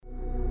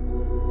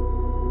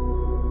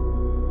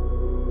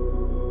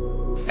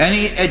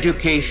Any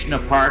education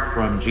apart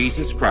from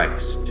Jesus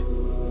Christ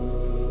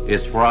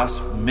is for us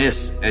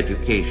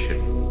miseducation.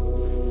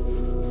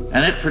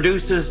 And it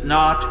produces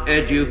not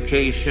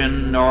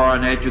education nor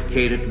an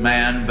educated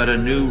man, but a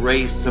new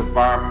race of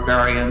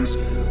barbarians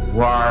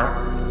who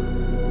are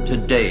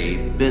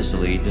today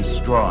busily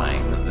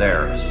destroying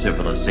their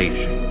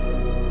civilization.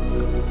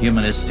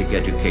 Humanistic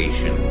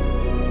education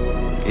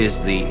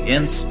is the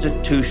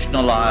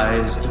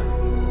institutionalized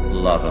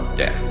love of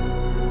death.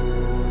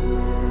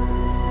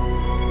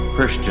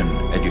 Christian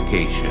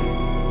education,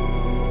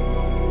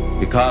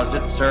 because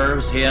it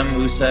serves him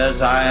who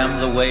says, I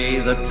am the way,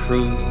 the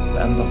truth,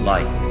 and the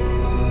light,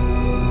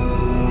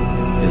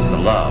 is the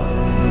love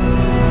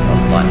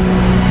of life.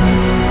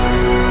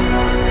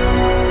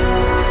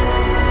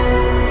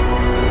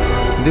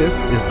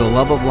 This is the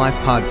Love of Life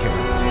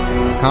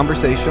podcast,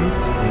 conversations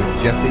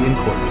with Jesse and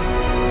Courtney.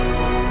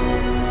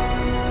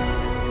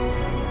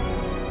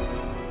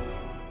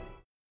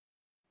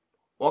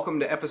 Welcome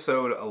to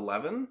episode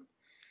 11.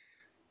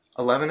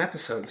 11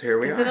 episodes, here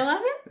we are. Is it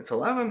 11? It's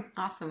 11.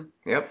 Awesome.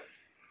 Yep.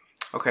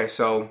 Okay,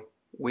 so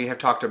we have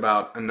talked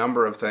about a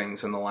number of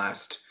things in the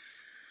last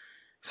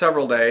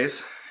several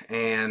days,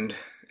 and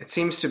it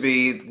seems to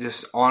be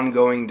just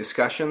ongoing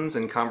discussions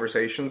and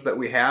conversations that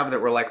we have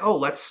that we're like, oh,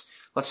 let's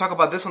talk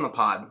about this on the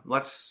pod.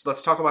 Let's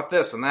talk about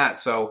this and that.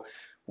 So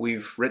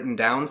we've written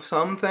down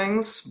some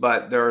things,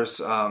 but there's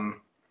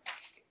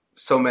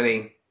so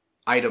many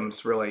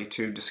items really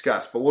to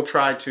discuss. But we'll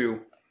try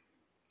to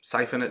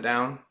siphon it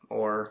down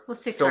or we'll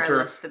stick to our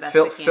list the best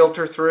we can.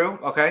 Filter through,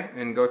 okay,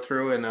 and go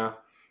through in a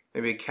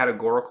maybe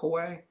categorical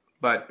way.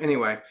 But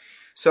anyway,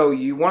 so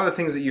one of the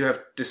things that you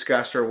have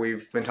discussed or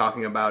we've been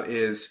talking about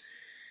is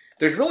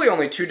there's really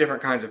only two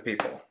different kinds of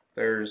people.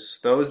 There's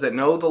those that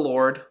know the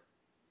Lord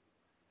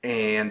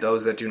and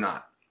those that do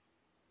not.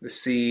 The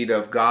seed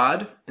of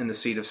God and the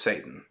seed of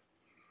Satan.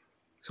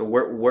 So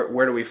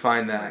where do we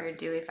find that? Where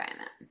do we find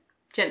that?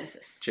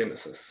 Genesis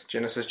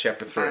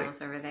chapter 3.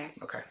 Bible's over there.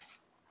 Okay.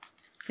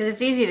 Because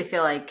it's easy to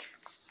feel like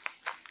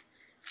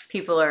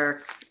people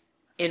are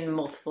in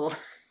multiple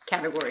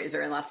categories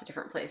or in lots of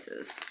different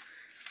places.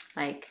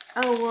 Like,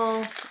 oh, well,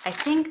 I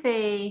think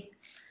they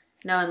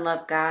know and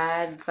love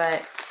God,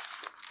 but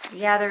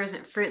yeah, there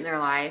isn't fruit in their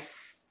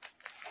life.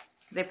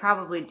 They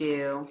probably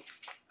do.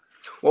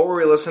 What were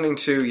we listening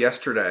to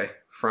yesterday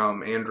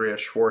from Andrea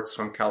Schwartz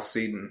from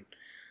Chalcedon,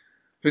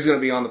 who's going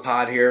to be on the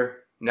pod here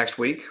next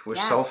week, which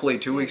hopefully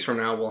 2 weeks from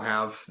now we'll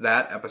have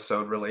that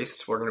episode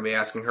released. We're going to be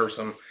asking her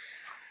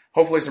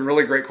hopefully some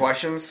really great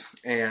questions,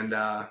 and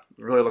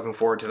really looking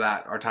forward to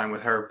that, our time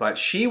with her. But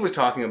she was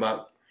talking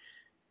about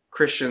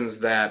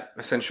Christians that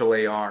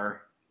essentially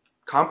are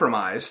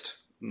compromised,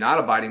 not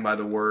abiding by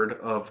the word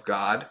of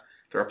God.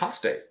 They're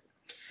apostate,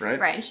 right?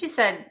 Right, and she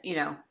said,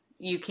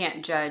 you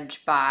can't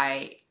judge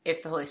by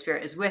if the Holy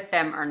Spirit is with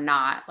them or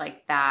not,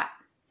 like that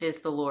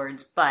is the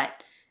Lord's, but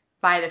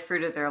by the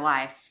fruit of their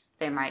life,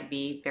 they might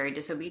be very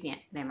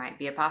disobedient. They might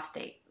be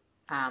apostate,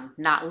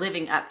 not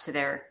living up to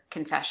their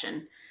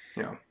confession.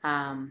 Yeah.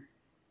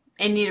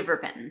 In need of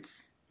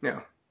repentance.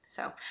 Yeah.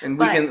 So, we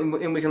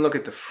can look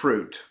at the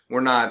fruit. We're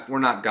not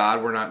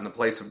God. We're not in the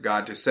place of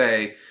God to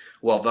say,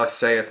 well, thus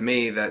saith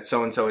me that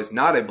so and so is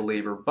not a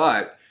believer.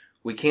 But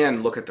we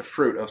can look at the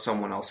fruit of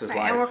someone else's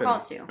life, and we're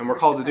called to. And we're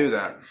called to do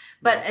that.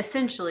 But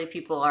essentially,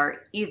 people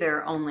are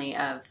either only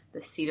of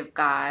the seed of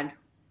God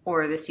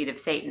or the seed of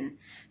Satan.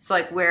 So,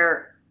 like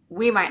where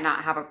we might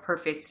not have a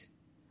perfect,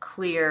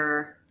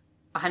 clear,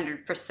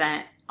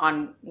 100%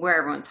 on where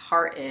everyone's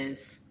heart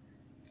is.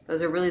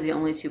 Those are really the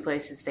only two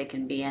places they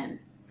can be in.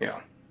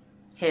 Yeah.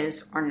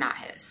 His or not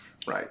his.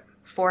 Right.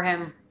 For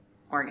him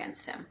or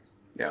against him.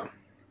 Yeah.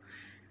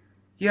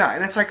 Yeah,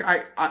 and it's like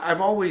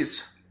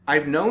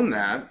I've known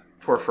that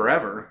for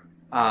forever.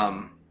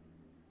 But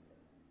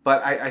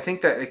I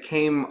think that it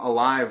came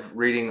alive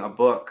reading a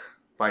book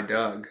by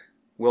Doug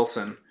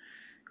Wilson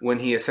when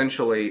he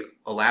essentially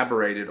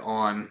elaborated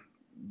on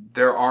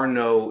there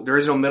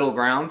is no middle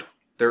ground.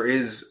 There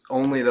is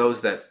only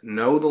those that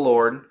know the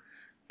Lord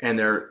and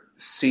they're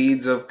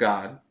seeds of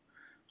God,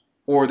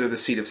 or they're the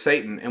seed of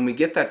Satan. And we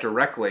get that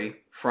directly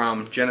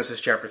from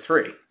Genesis chapter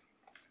 3.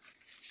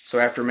 So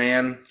after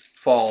man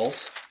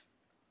falls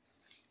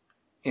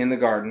in the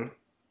garden,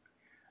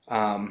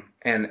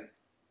 and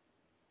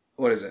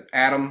what is it?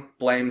 Adam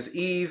blames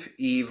Eve.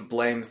 Eve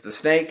blames the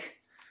snake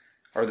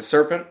or the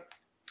serpent.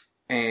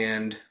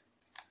 And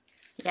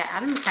yeah,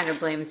 Adam kind of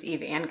blames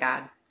Eve and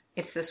God.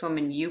 It's this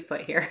woman you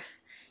put here.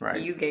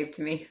 Right. You gave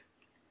to me.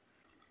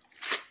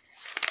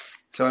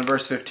 So in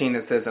verse 15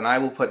 it says, and I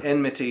will put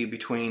enmity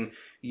between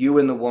you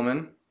and the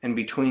woman, and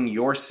between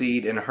your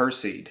seed and her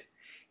seed.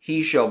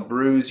 He shall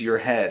bruise your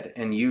head,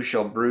 and you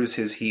shall bruise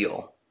his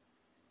heel.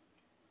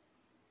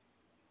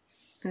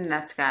 And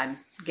that's God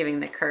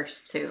giving the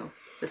curse to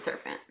the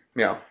serpent.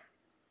 Yeah.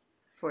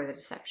 For the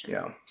deception.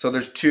 Yeah. So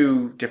there's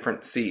two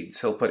different seeds.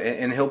 So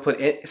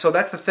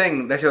that's the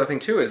thing. That's the other thing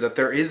too, is that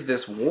there is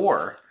this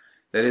war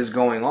that is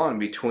going on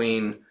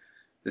between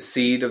the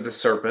seed of the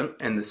serpent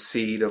and the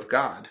seed of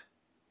God.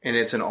 And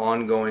it's an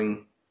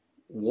ongoing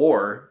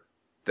war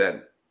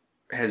that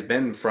has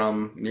been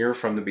from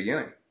the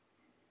beginning.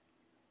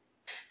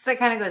 So that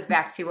kind of goes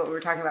back to what we were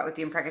talking about with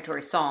the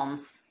imprecatory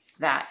Psalms,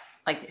 that,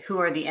 like, who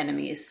are the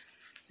enemies?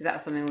 Because that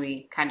was something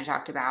we kind of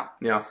talked about.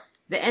 Yeah.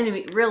 The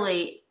enemy,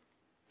 really,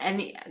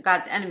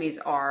 God's enemies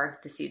are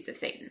the seeds of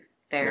Satan.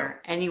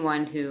 They're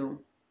anyone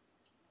who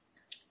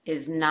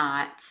is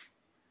not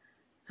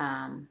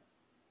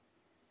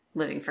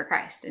living for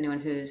Christ.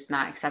 Anyone who's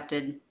not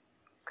accepted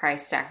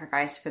Christ's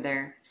sacrifice for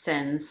their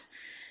sins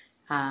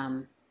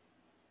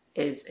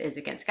is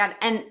against God.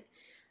 And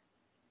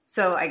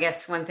so I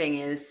guess one thing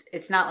is,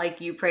 it's not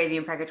like you pray the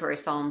imprecatory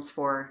Psalms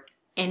for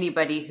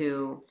anybody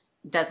who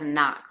does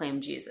not claim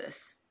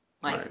Jesus.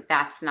 Like, Right.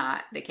 That's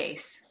not the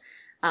case.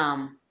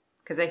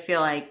 Because I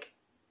feel like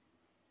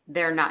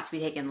they're not to be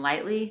taken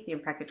lightly. The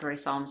imprecatory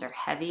Psalms are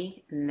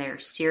heavy and they're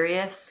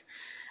serious.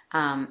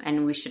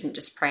 And we shouldn't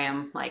just pray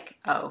them like,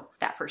 oh,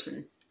 that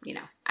person,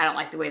 I don't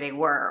like the way they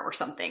were or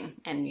something.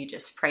 And you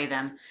just pray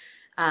them.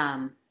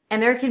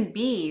 And there can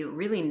be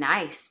really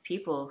nice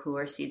people who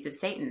are seeds of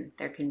Satan.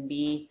 There can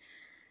be,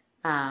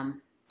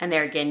 and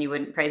there again, you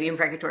wouldn't pray the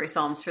imprecatory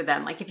Psalms for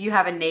them. Like, if you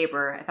have a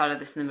neighbor, I thought of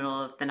this in the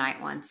middle of the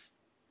night once.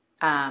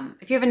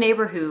 If you have a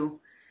neighbor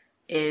who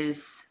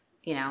is,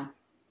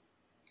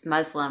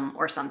 Muslim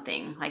or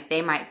something, like,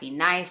 they might be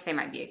nice, they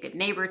might be a good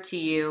neighbor to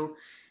you,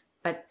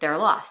 but they're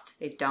lost.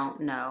 They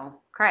don't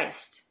know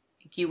Christ.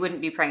 You wouldn't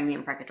be praying the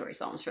imprecatory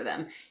Psalms for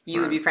them. You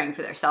would be praying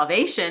for their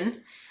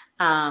salvation.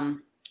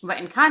 But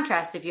in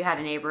contrast, if you had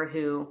a neighbor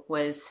who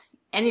was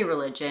any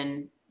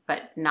religion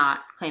but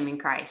not claiming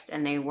Christ,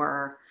 and they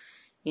were,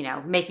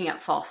 making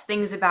up false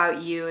things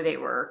about you, they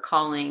were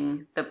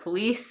calling the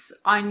police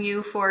on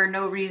you for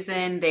no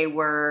reason, they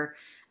were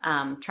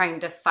trying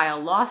to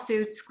file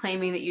lawsuits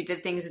claiming that you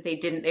did things that they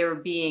didn't, they were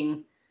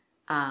being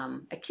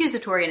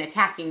accusatory and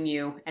attacking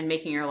you and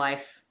making your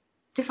life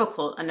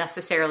difficult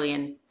unnecessarily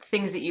in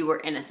things that you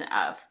were innocent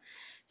of.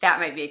 That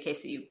might be a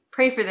case that you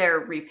pray for their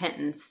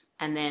repentance,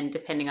 and then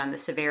depending on the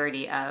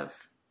severity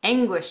of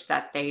anguish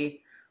that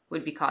they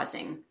would be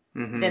causing,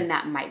 then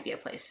that might be a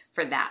place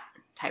for that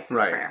type of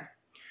prayer.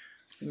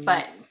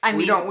 But I mean,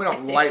 we don't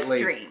it's lightly.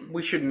 extreme.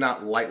 We should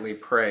not lightly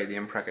pray the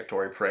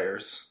imprecatory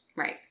prayers,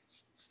 Right.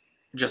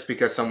 just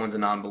because someone's a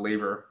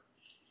non-believer.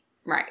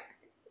 Right.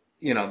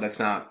 That's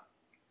not.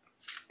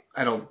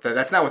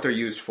 That's not what they're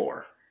used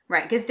for.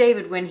 Right. Because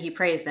David, when he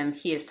prays them,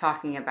 he is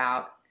talking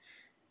about,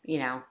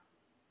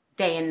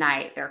 day and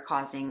night they're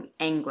causing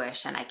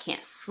anguish, and I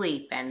can't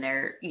sleep, and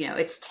they're,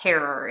 it's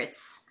terror.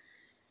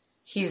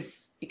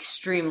 He's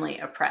extremely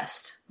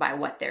oppressed by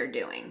what they're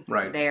doing.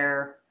 Right.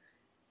 They're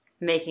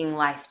making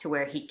life to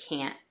where he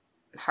can't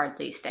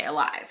hardly stay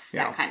alive.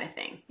 Yeah. That kind of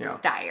thing. Yeah. It's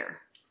dire.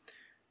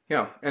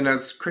 Yeah. And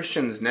as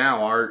Christians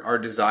now, our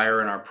desire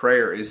and our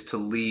prayer is to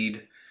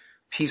lead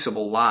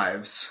peaceable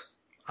lives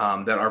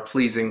that are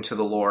pleasing to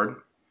the Lord.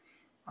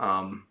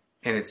 And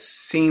it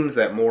seems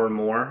that more and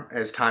more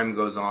as time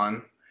goes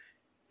on,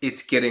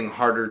 it's getting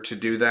harder to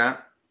do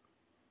that.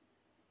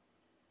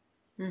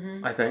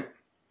 Mm-hmm. I think.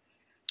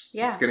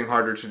 Yeah. It's getting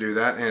harder to do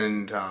that.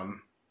 And,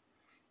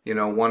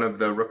 one of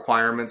the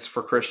requirements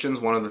for Christians,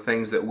 one of the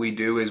things that we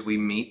do is we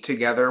meet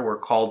together. We're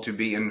called to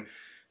be in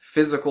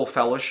physical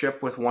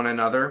fellowship with one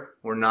another.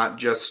 We're not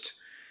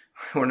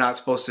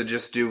supposed to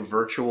just do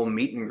virtual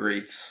meet and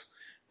greets.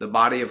 The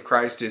body of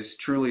Christ is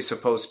truly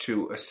supposed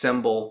to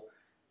assemble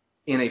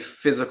in a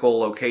physical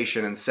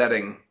location and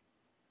setting,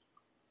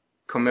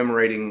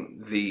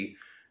 commemorating the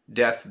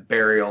death,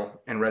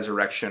 burial, and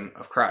resurrection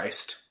of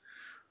Christ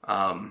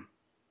on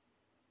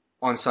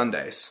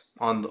Sundays,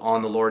 on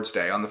the Lord's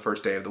Day, on the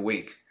first day of the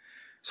week.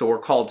 So we're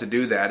called to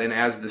do that. And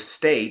as the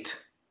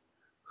state,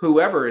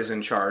 whoever is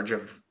in charge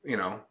of,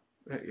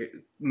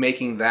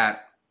 making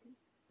that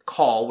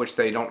call, which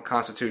they don't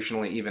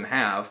constitutionally even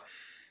have,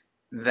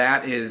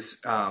 that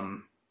is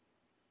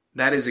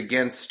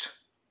against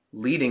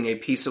leading a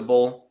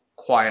peaceable,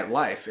 quiet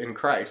life in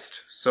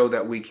Christ, so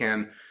that we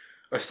can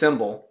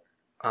assemble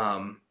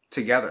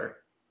together.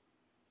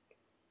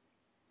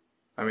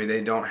 I mean,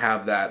 they don't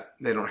have that.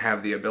 They don't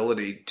have the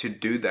ability to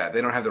do that.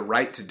 They don't have the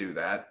right to do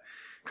that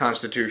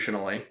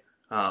constitutionally.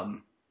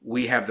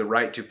 We have the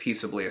right to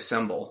peaceably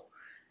assemble.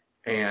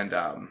 And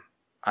in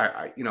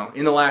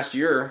the last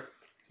year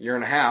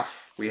and a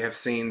half, we have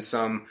seen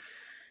some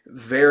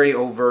very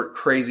overt,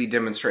 crazy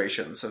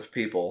demonstrations of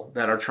people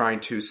that are trying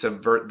to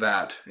subvert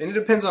that. And it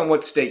depends on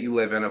what state you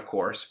live in, of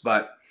course.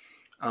 But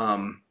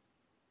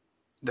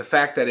the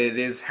fact that it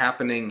is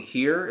happening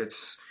here,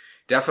 it's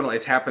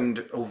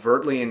happened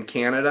overtly in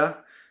Canada.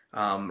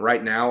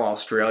 Right now,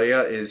 Australia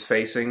is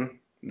facing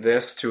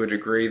this to a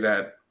degree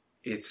that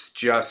it's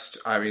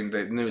just,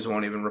 the news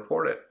won't even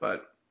report it,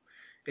 but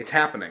it's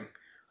happening.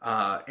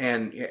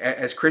 And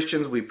as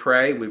Christians, we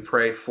pray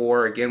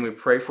for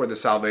the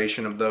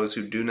salvation of those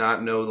who do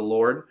not know the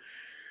Lord.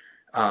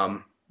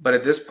 But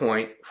at this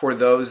point, for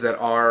those that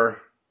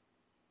are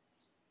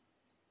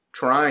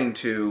trying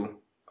to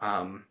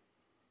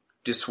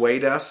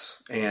dissuade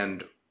us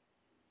and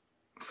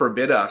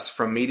forbid us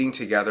from meeting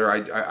together.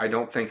 I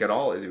don't think at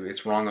all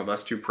it's wrong of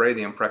us to pray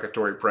the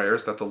imprecatory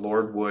prayers that the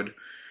Lord would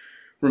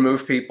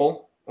remove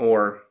people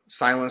or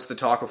silence the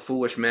talk of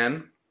foolish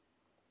men.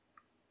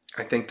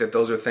 I think that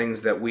those are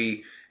things that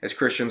we as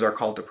Christians are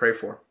called to pray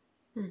for.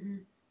 Mm-hmm.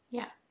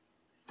 Yeah,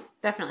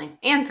 definitely.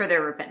 And for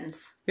their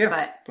repentance. Yeah.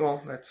 But,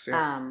 well, that's,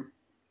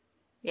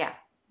 yeah,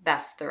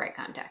 that's the right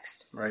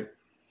context. Right.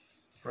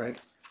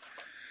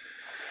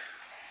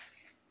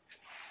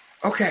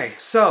 Okay,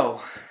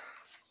 so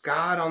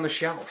God on the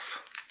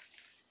shelf.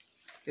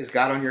 Is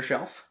God on your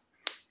shelf?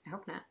 I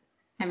hope not.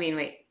 I mean,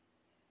 wait.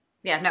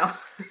 Yeah, no.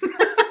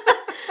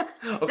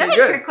 Is Okay, that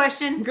good. a trick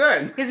question?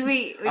 Good. Because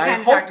we I kind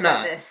of hope talked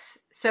about not. this.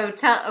 So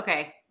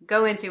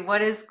go into what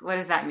does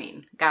that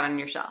mean? God on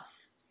your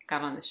shelf.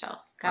 God on the shelf.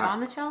 God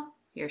on the shelf?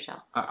 Your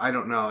shelf. I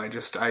don't know. I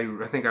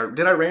think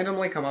did I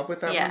randomly come up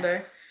with that one day?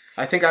 Yes.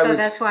 I think I was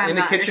that's why I'm in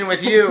the not kitchen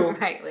with you.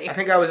 rightly. I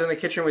think I was in the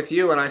kitchen with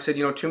you, and I said,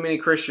 too many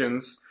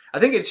Christians. I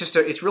think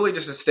it's really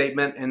just a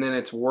statement, and then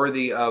it's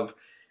worthy of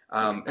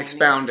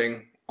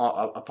expounding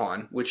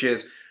upon, which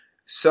is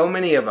so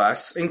many of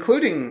us,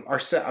 including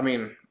ourselves. I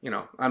mean,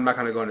 I'm not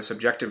going to go into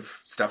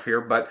subjective stuff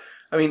here, but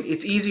I mean,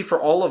 it's easy for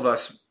all of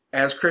us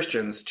as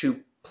Christians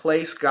to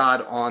place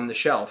God on the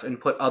shelf and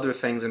put other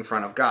things in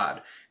front of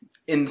God.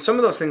 And some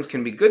of those things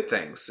can be good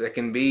things. It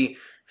can be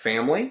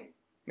family.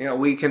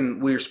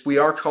 We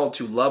are called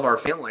to love our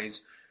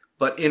families,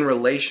 but in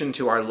relation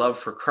to our love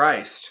for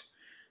Christ,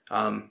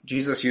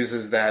 Jesus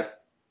uses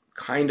that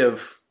kind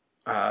of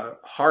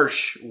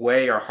harsh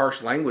way or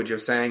harsh language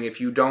of saying,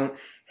 if you don't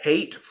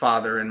hate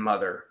father and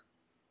mother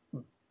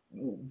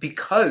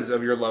because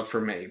of your love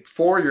for me,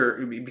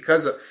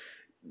 because of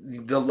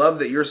the love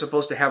that you're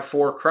supposed to have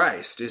for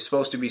Christ is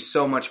supposed to be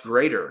so much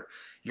greater,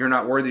 you're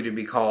not worthy to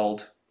be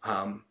called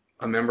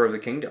a member of the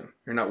kingdom.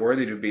 You're not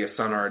worthy to be a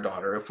son or a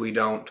daughter if we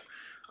don't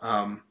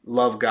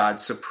love God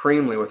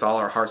supremely with all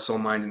our heart, soul,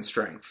 mind, and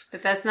strength.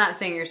 But that's not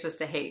saying you're supposed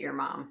to hate your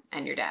mom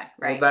and your dad,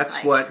 right? Well,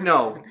 that's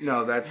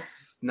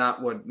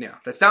not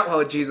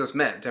what Jesus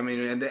meant. I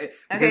mean,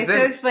 so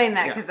explain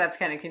that, because that's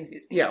kind of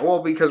confusing. Yeah,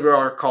 well, because we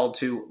are called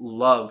to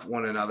love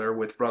one another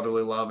with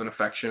brotherly love and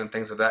affection and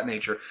things of that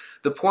nature.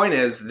 The point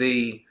is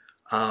the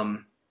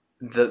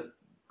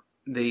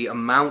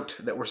amount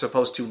that we're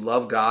supposed to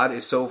love God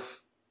is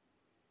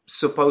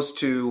supposed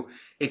to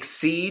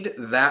exceed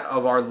that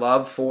of our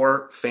love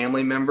for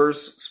family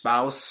members,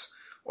 spouse,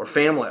 or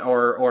family,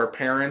 or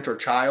parent or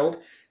child,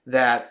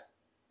 that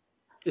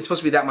it's supposed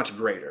to be that much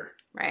greater.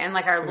 Right, and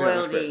like our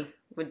loyalty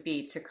would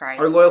be to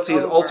Christ. Our loyalty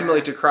is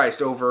ultimately to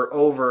Christ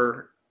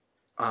over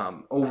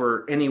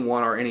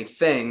anyone or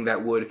anything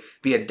that would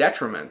be a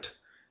detriment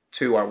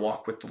to our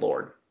walk with the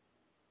Lord.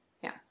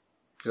 Yeah.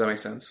 Does that make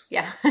sense?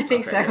 Yeah, I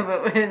think so, yeah.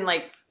 But when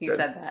you Good.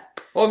 said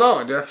that. Well,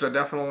 no,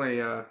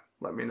 definitely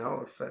let me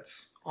know if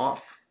that's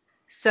off.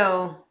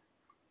 So,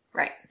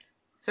 right.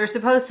 So we're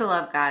supposed to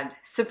love God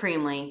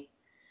supremely.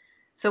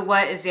 So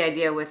what is the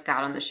idea with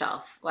God on the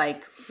shelf?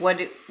 Like, what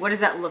does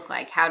that look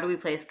like? How do we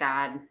place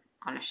God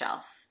on a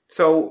shelf?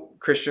 So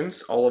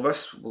Christians, all of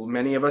us,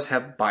 many of us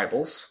have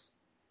Bibles,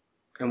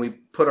 and we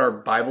put our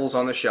Bibles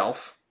on the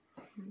shelf,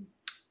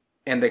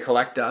 and they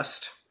collect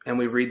dust, and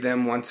we read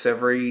them once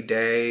every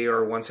day,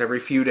 or once every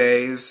few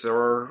days,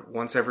 or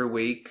once every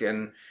week,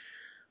 and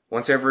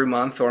once every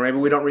month, or maybe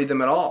we don't read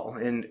them at all.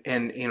 And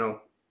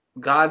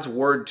God's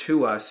word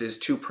to us is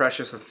too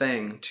precious a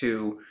thing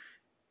to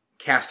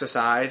cast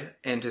aside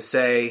and to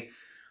say,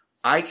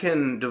 I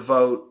can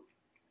devote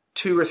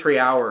 2 or 3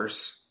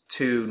 hours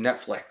to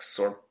Netflix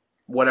or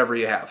whatever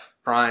you have,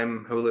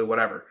 Prime, Hulu,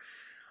 whatever.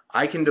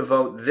 I can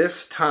devote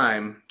this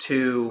time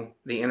to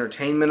the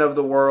entertainment of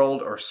the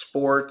world or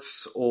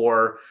sports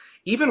or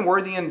even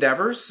worthy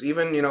endeavors.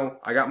 Even,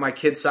 I got my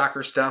kids'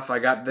 soccer stuff. I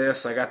got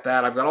this, I got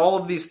that. I've got all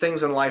of these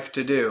things in life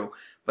to do,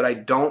 but I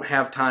don't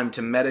have time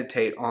to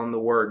meditate on the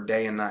word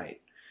day and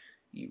night.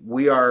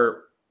 We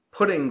are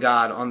putting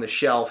God on the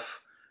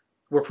shelf.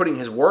 We're putting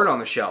his word on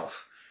the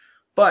shelf.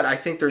 But I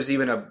think there's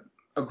even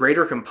a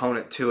greater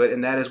component to it,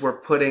 and that is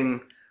we're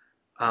putting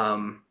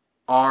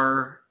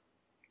our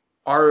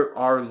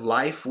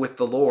life with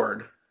the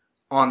Lord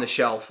on the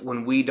shelf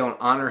when we don't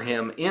honor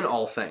him in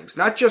all things.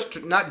 Not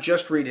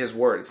just read his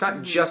word. It's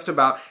not just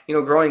about,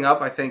 growing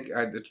up, I think,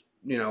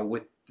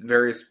 with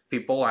various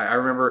people, I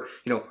remember,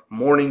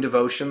 morning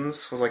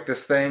devotions was like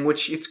this thing,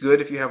 which it's good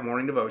if you have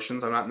morning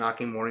devotions. I'm not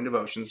knocking morning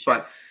devotions, sure.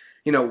 But,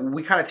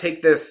 we kind of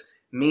take this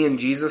me and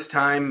Jesus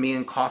time, me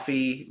and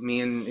coffee,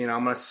 me and,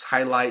 I'm going to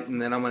highlight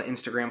and then I'm going to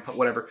Instagram, put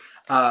whatever.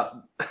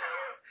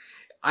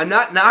 I'm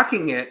not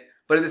knocking it,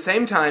 but at the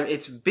same time,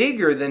 it's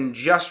bigger than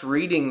just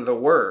reading the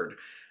word.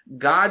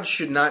 God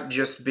should not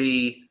just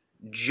be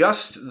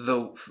just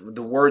the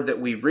word that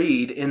we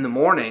read in the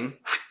morning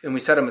and we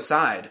set him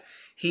aside.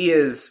 He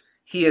is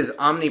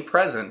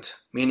omnipresent,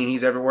 meaning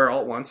he's everywhere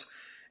all at once,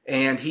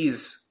 and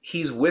he's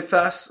with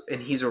us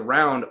and he's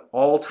around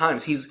all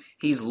times.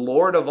 He's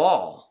Lord of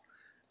all.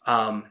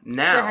 Now,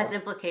 so it has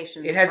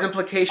implications. It has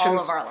implications all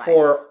of our life.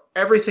 for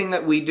everything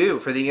that we do,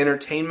 for the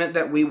entertainment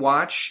that we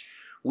watch,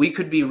 we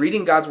could be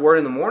reading God's word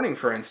in the morning,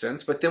 for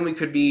instance, but then we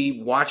could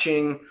be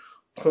watching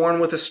porn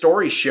with a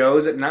story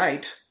shows at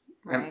night.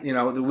 Right.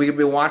 And, we could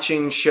be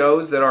watching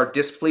shows that are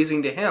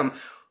displeasing to him.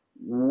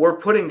 We're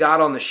putting God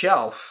on the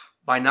shelf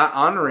by not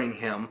honoring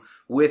him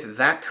with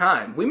that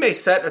time. We may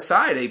set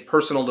aside a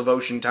personal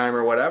devotion time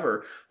or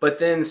whatever, but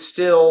then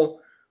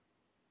still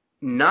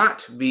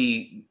not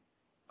be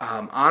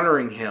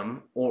honoring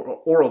him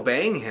or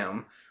obeying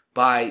him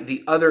by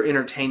the other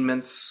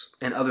entertainments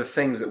and other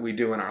things that we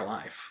do in our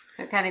life.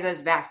 It kind of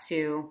goes back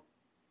to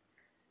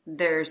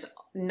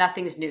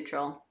nothing's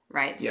neutral,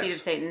 right? Yes. Seed of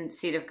Satan,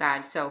 seed of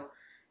God. So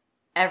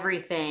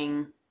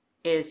everything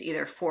is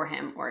either for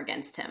him or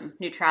against him.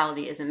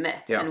 Neutrality is a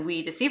myth. Yeah. And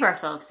we deceive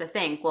ourselves to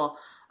think, well,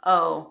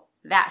 oh,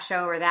 that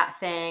show or that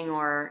thing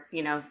or,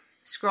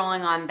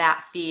 scrolling on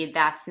that feed,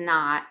 that's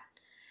not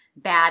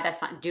bad.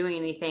 That's not doing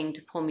anything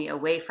to pull me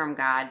away from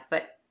God.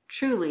 But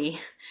truly,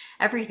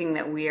 everything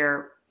that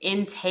we're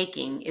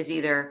intaking is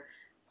either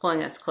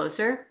pulling us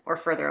closer or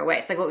further away.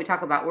 It's like what we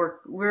talk about.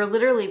 We're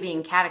literally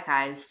being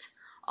catechized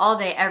all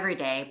day, every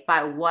day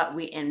by what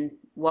we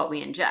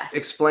ingest.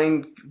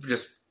 Explain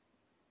just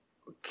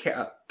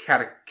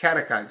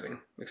catechizing.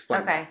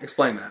 Explain. Okay.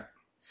 Explain that.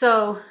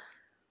 So,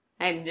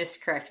 and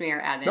just correct me or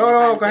add in.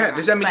 No, go ahead.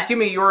 Just give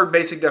me your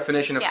basic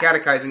definition of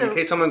catechizing in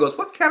case someone goes,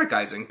 "What's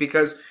catechizing?"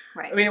 Because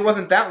right. it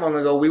wasn't that long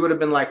ago. We would have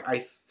been like, "I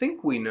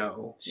think we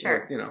know."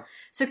 Sure. What.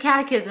 So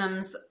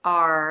catechisms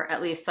are,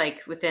 at least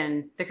like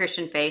within the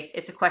Christian faith,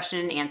 it's a question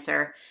and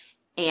answer,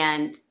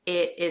 and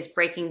it is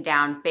breaking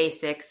down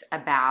basics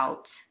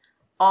about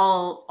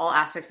all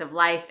aspects of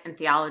life and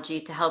theology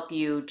to help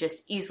you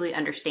just easily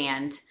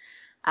understand.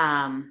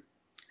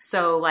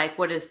 So like,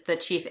 what is the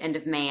chief end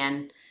of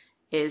man?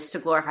 Is to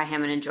glorify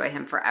him and enjoy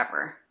him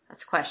forever.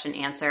 That's question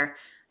answer.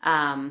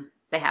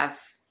 They have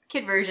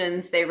kid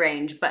versions, they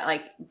range, but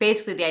like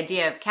basically the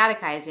idea of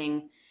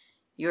catechizing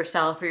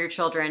yourself or your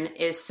children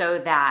is so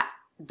that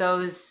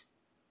those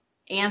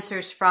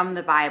answers from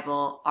the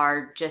Bible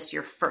are just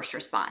your first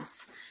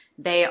response.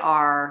 They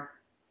are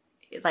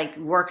like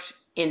worked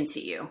into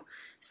you.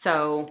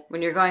 So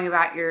when you're going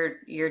about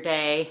your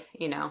day,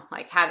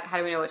 like how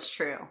do we know what's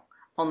true?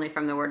 Only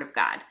from the Word of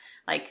God.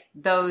 Like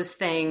those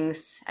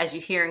things, as you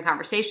hear in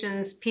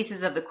conversations,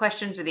 pieces of the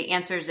questions or the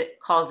answers, it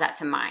calls that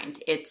to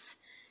mind. It's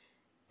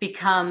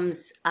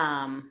becomes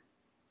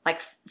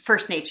like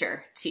first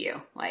nature to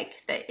you,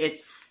 like that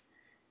it's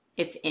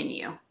in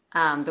you.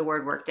 The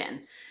Word worked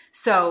in.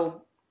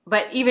 So,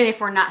 but even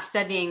if we're not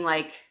studying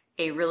like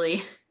a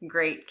really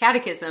great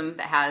catechism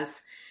that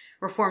has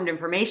Reformed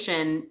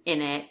information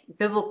in it,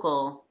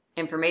 biblical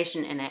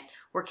information in it,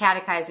 we're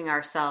catechizing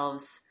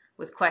ourselves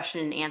with question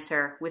and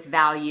answer, with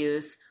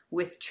values,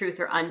 with truth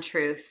or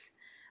untruth,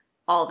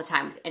 all the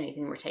time with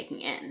anything we're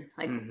taking in.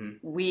 Like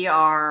we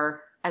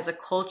are, as a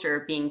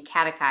culture, being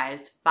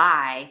catechized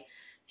by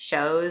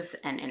shows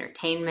and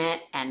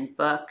entertainment and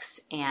books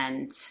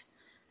and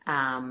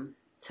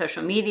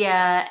social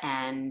media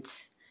and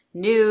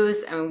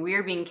news. I mean,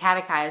 we're being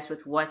catechized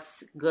with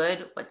what's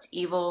good, what's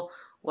evil,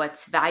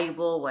 what's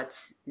valuable,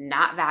 what's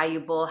not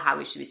valuable, how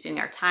we should be spending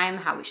our time,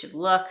 how we should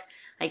look.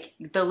 Like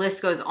the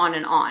list goes on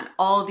and on.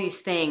 All these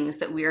things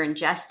that we are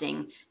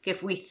ingesting,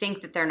 if we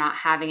think that they're not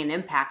having an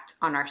impact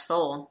on our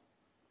soul,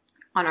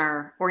 on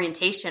our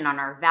orientation, on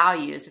our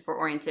values, if we're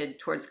oriented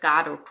towards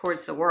God or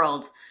towards the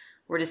world,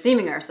 we're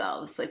deceiving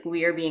ourselves. Like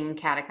we are being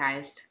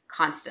catechized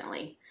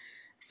constantly.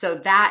 So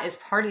that is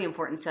part of the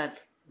importance of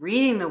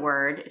reading the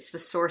Word. It's the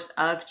source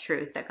of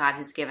truth that God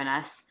has given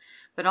us,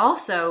 but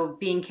also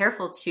being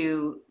careful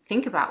to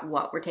think about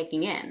what we're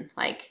taking in.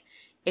 Like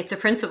it's a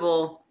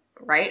principle,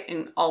 right?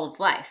 In all of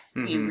life,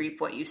 you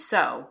reap what you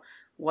sow.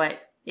 What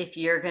if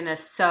you're going to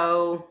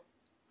sow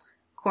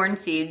corn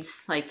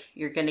seeds, like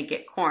you're going to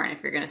get corn.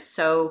 If you're going to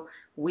sow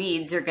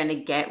weeds, you're going to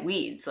get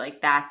weeds.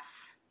 Like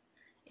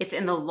it's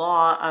in the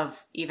law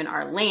of even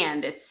our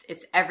land. It's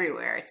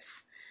everywhere.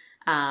 It's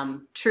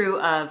true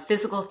of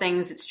physical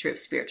things. It's true of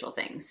spiritual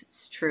things.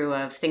 It's true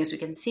of things we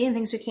can see and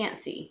things we can't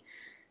see.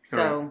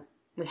 So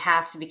we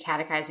have to be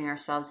catechizing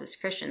ourselves as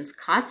Christians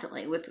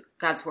constantly with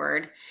God's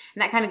Word.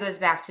 And that kind of goes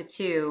back to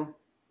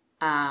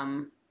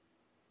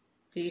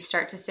did you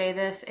start to say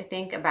this, I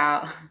think,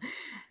 about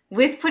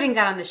with putting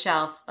God on the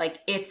shelf, like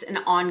it's an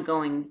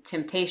ongoing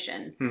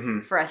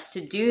temptation for us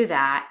to do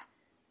that.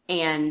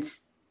 And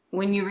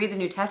when you read the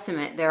New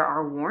Testament, there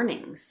are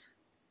warnings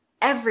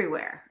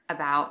everywhere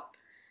about...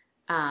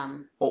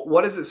 well,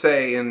 what does it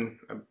say in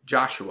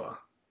Joshua?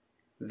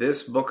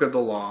 This book of the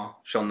law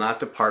shall not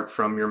depart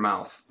from your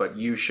mouth, but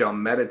you shall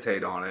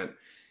meditate on it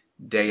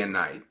day and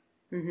night.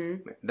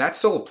 That's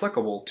still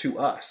applicable to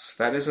us.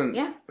 That isn't,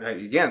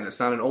 again, it's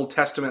not an Old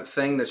Testament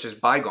thing that's just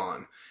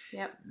bygone.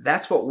 Yep.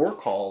 That's what we're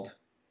called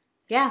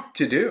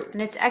to do.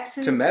 And it's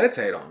Exodus. To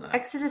meditate on that.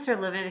 Exodus or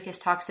Leviticus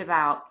talks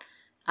about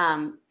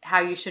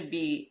how you should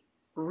be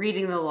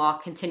reading the law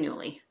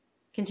continually,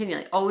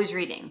 always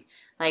reading.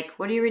 Like,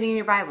 what are you reading in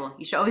your Bible?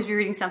 You should always be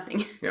reading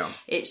something. Yeah.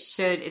 It's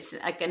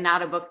like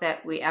not a book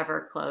that we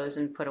ever close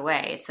and put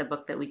away. It's a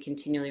book that we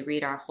continually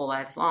read our whole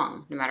lives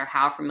long. No matter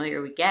how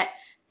familiar we get,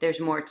 there's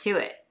more to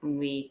it. And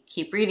we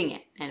keep reading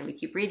it and we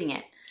keep reading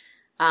it.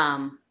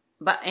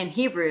 But in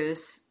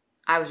Hebrews,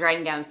 I was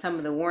writing down some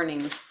of the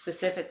warnings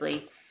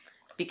specifically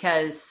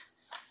because,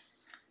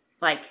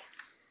 like,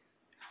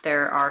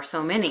 there are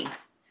so many.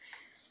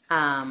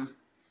 The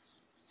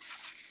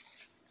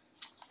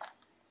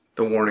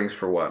warnings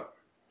for what?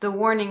 The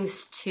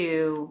warnings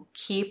to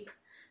keep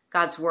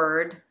God's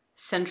word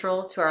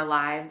central to our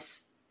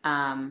lives,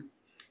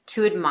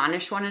 to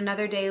admonish one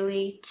another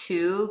daily,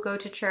 to go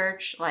to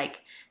church,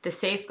 like the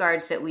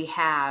safeguards that we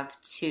have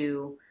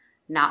to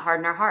not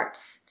harden our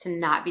hearts, to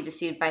not be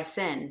deceived by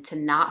sin, to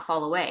not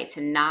fall away,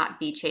 to not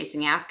be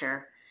chasing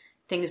after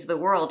things of the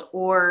world,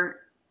 or,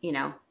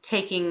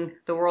 taking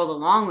the world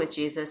along with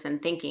Jesus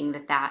and thinking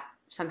that that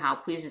somehow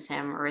pleases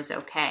him or is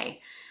okay.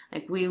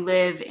 Like, we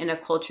live in a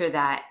culture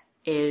that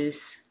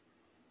is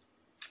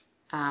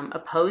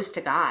opposed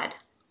to God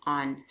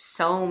on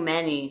so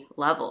many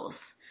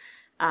levels.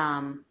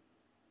 And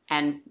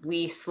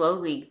we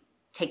slowly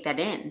take that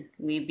in.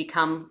 We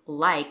become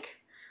like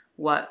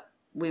what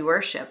we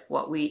worship,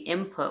 what we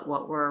input,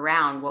 what we're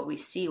around, what we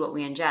see, what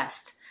we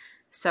ingest.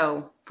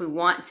 So if we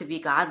want to be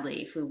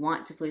godly, if we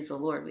want to please the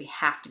Lord, we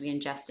have to be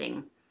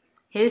ingesting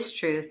his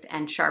truth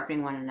and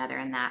sharpening one another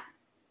in that.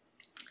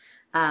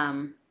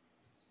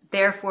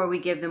 Therefore, we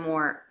give the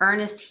more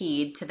earnest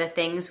heed to the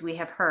things we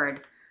have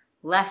heard,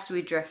 lest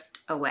we drift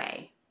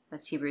away.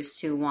 That's Hebrews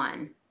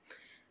 2:1.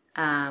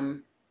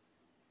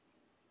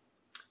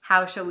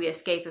 How shall we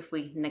escape if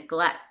we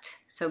neglect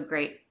so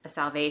great a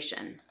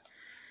salvation?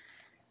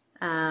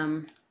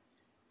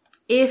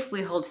 If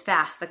we hold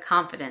fast the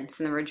confidence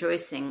and the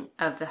rejoicing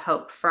of the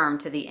hope firm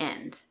to the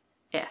end.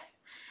 If.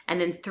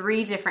 And then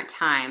 3 different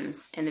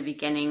times in the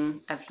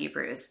beginning of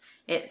Hebrews,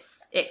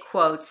 it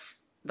quotes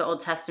the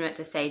Old Testament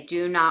to say,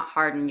 do not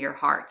harden your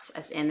hearts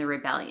as in the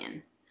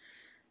rebellion.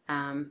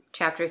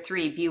 Chapter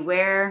 3,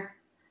 beware.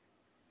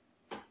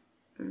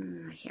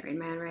 I can't read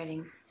my own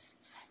writing.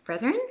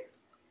 Brethren?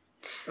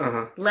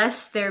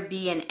 Lest there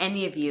be in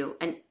any of you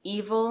an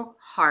evil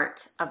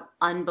heart of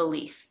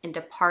unbelief in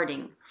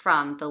departing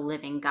from the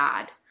living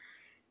God.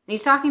 And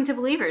he's talking to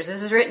believers.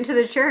 This is written to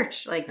the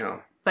church.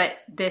 But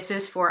this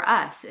is for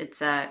us.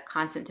 It's a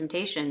constant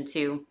temptation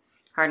to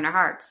harden our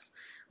hearts.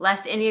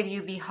 Lest any of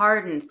you be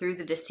hardened through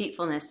the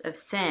deceitfulness of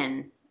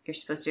sin. You're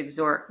supposed to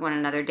exhort one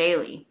another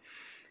daily.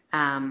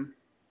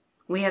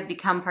 We have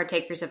become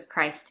partakers of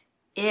Christ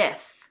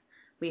if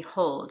we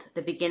hold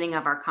the beginning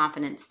of our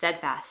confidence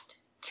steadfast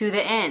to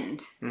the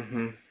end.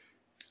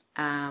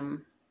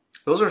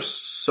 Those are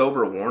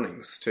sober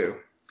warnings too.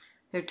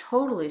 They're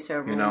totally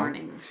sober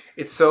warnings.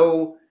 It's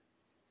so,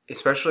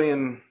 especially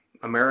in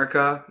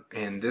America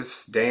in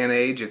this day and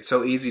age, it's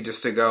so easy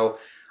just to go,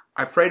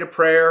 I prayed a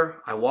prayer,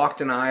 I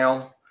walked an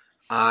aisle,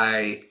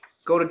 I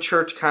go to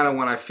church kind of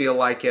when I feel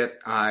like it.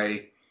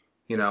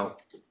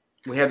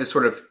 We have this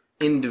sort of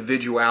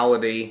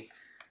individuality,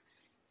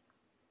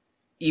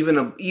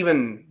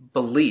 even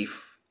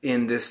belief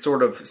in this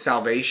sort of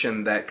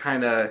salvation that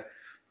kind of,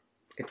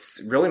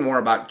 it's really more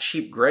about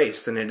cheap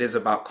grace than it is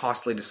about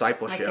costly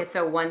discipleship. Like it's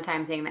a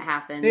one-time thing that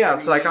happens. Yeah,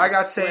 it's like I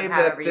got saved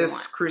at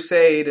this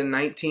crusade in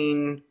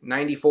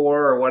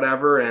 1994 or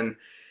whatever, and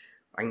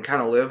I can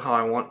kind of live how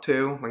I want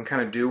to. I can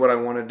kind of do what I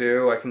want to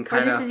do. I can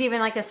kind of... this is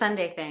even like a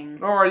Sunday thing.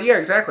 Or, yeah,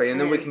 exactly. And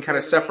then we can kind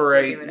of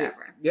separate...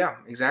 Yeah,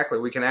 exactly.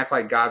 We can act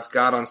like God's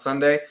God on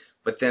Sunday,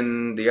 but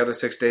then the other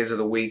 6 days of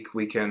the week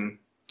we can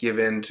give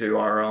in to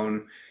our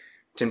own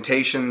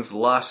temptations,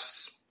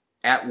 lusts,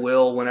 at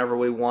will whenever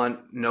we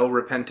want, no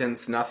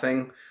repentance,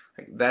 nothing.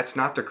 That's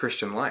not the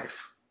Christian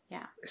life.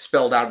 Yeah.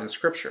 Spelled out in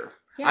Scripture.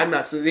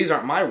 Yeah. So these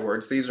aren't my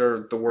words. These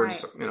are the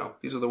words,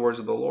 right. These are the words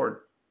of the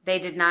Lord. They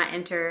did not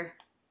enter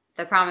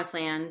the promised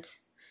land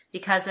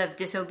because of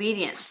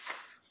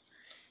disobedience.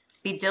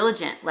 Be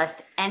diligent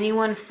lest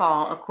anyone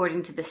fall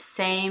according to the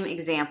same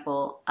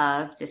example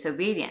of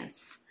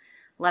disobedience.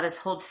 Let us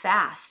hold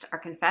fast our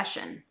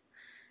confession.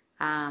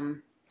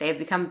 They have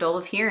become dull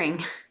of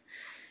hearing.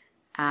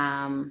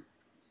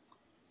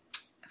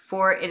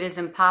 For it is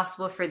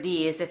impossible for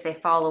these, if they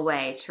fall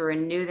away, to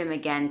renew them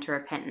again to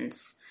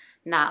repentance.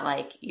 Not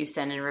like you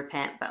sin and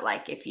repent, but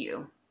like if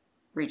you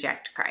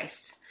reject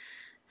Christ.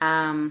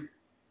 But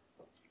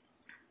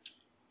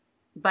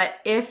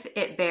if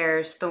it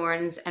bears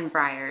thorns and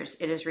briars,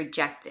 it is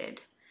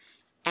rejected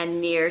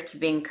and near to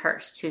being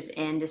cursed, whose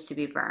end is to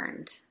be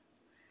burned.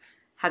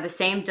 Have the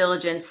same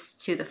diligence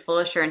to the full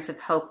assurance of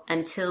hope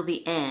until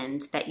the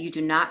end, that you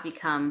do not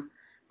become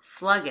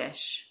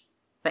sluggish,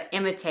 but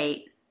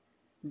imitate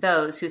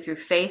those who through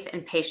faith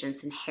and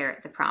patience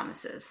inherit the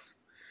promises.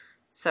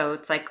 So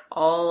it's like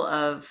all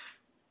of,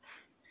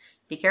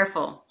 be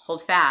careful,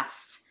 hold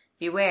fast,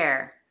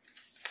 beware,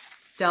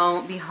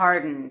 don't be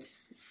hardened,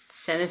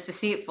 sin is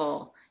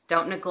deceitful,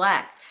 don't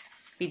neglect,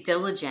 be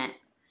diligent.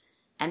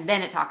 And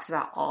then it talks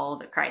about all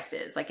that Christ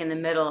is. Like in the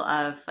middle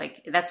of,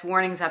 like, that's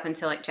warnings up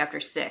until like chapter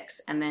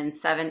 6. And then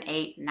 7,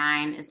 8,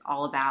 9 is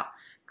all about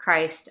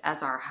Christ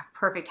as our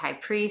perfect high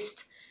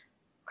priest,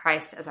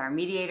 Christ as our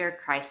mediator,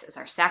 Christ as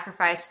our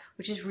sacrifice,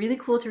 which is really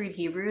cool to read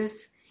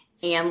Hebrews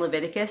and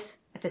Leviticus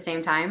at the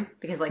same time,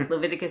 because like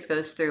Leviticus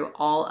goes through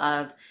all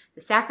of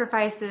the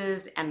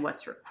sacrifices and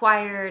what's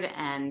required,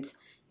 and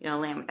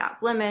lamb without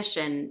blemish,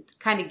 and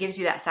kind of gives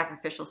you that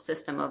sacrificial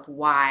system of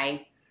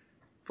why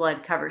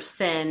blood covers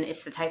sin.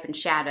 It's the type and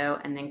shadow,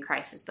 and then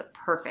Christ is the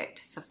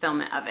perfect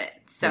fulfillment of it.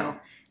 So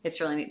it's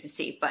really neat to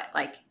see. But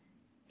like,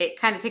 it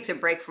kind of takes a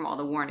break from all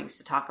the warnings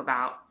to talk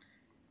about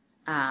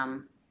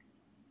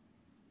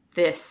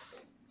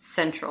this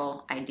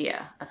central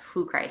idea of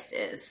who Christ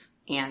is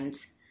and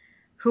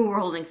who we're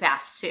holding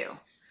fast to.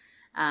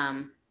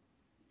 And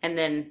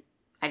then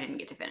I didn't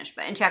get to finish,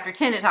 but in chapter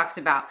 10, it talks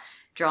about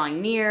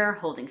drawing near,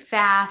 holding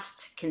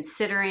fast,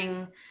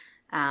 considering,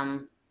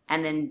 and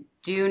then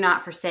do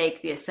not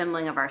forsake the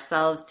assembling of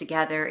ourselves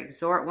together,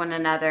 exhort one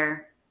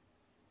another.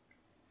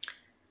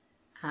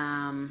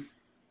 And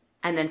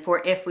then,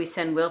 for if we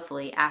sin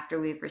willfully after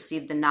we've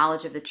received the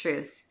knowledge of the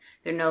truth,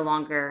 there no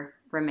longer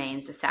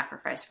remains a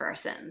sacrifice for our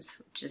sins,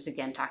 which is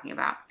again talking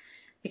about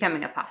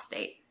becoming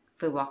apostate.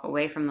 If we walk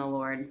away from the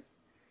Lord,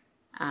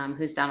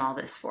 who's done all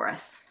this for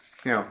us.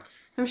 Yeah.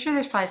 So I'm sure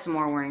there's probably some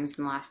more warnings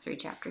in the last 3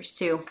 chapters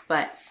too,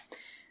 but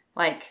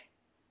like,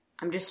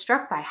 I'm just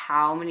struck by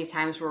how many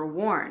times we're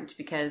warned,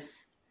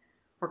 because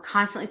we're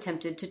constantly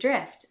tempted to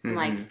drift. And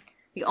like,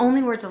 the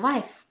only words of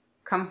life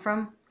come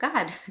from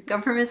God,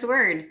 come from His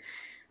Word.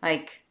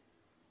 Like,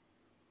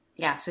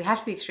 yeah, so we have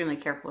to be extremely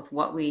careful with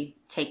what we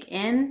take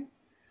in.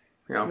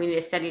 Yeah. We need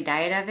a steady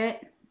diet of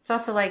it. It's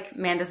also like,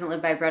 man doesn't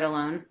live by bread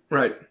alone.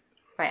 Right.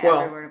 By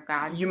every word of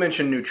God. You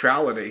mentioned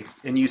neutrality,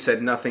 and you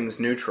said nothing's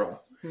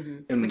neutral.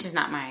 And, which is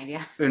not my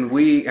idea. And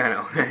I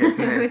know.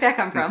 Who'd that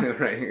come from?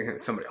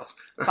 Right, somebody else.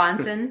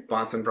 Bonson?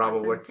 Bonson,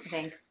 probably. Bonson, I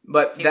think.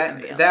 But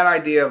that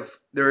idea of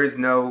there is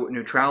no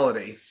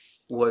neutrality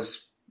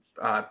was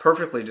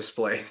perfectly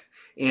displayed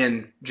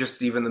in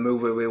just even the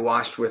movie we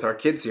watched with our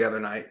kids the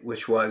other night,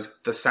 which was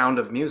The Sound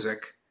of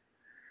Music,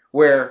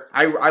 where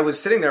I was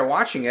sitting there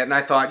watching it, and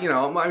I thought,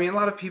 I mean, a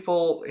lot of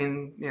people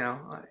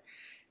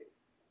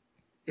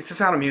it's the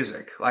sound of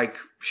music. Like,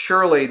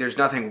 surely there's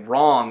nothing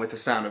wrong with the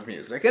sound of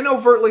music. And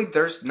overtly,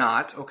 there's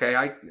not. Okay,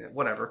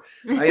 whatever.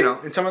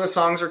 And some of the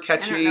songs are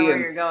catchy. I don't know where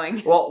you're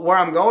going. Well, where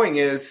I'm going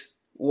is,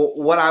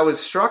 what I was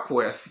struck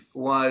with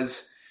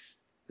was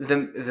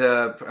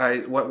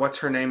what's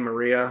her name,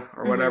 Maria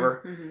or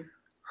whatever? Mm-hmm.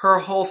 Her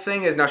whole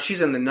thing is, now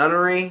she's in the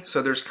nunnery,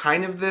 so there's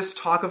kind of this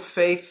talk of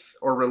faith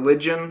or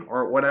religion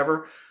or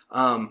whatever.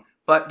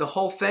 But the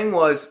whole thing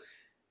was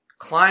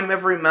climb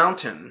every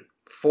mountain,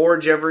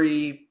 forge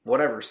every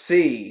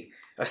sea.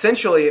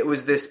 Essentially, it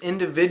was this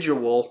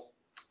individual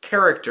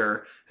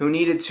character who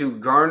needed to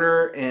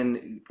garner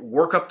and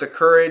work up the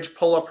courage,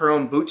 pull up her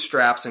own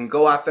bootstraps, and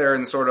go out there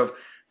and sort of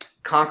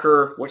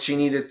conquer what she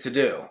needed to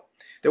do.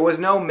 There was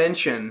no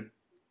mention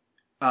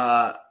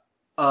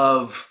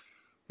of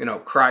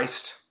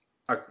Christ,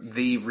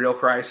 the real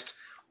Christ,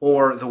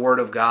 or the Word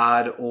of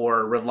God,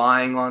 or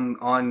relying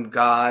on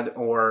God,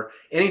 or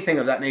anything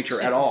of that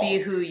nature at all. Be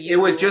who you it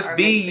was just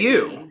be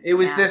you. It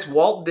was this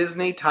Walt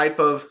Disney type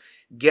of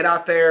get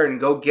out there and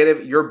go get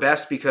it your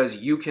best because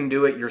you can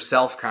do it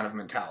yourself kind of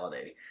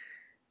mentality.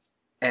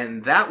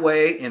 And that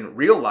way in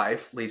real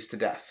life leads to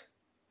death.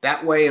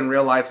 That way in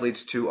real life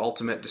leads to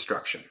ultimate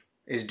destruction,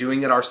 is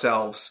doing it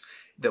ourselves,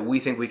 that we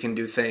think we can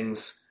do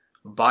things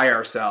by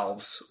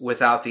ourselves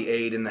without the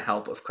aid and the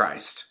help of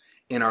Christ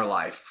in our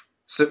life.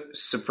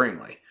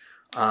 Supremely.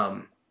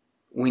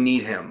 We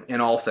need Him in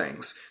all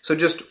things. So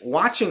just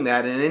watching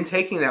that and in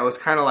taking that was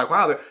kind of like,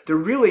 wow, there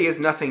really is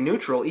nothing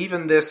neutral.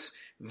 Even this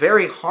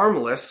very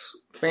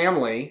harmless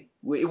family,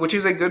 which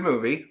is a good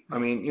movie. I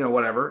mean,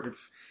 whatever,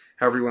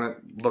 however you want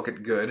to look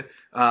at good.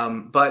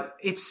 But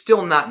it's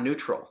still not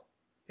neutral.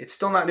 It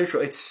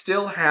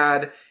still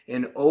had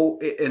an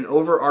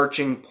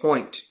overarching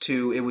point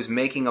to it was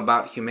making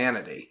about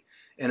humanity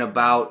and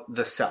about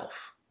the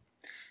self.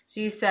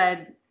 So you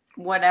said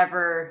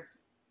whatever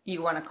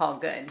you want to call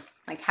good.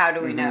 Like, how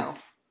do we know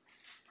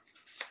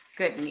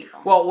good and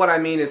evil? Well, what I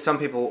mean is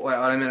what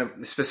I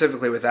mean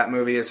specifically with that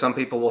movie is some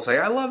people will say,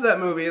 I love that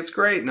movie, it's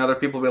great. And other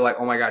people will be like,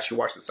 oh my gosh, you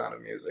watch The Sound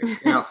of Music.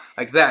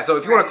 Like that. So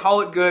if you want to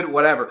call it good,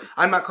 whatever.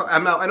 I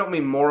don't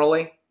mean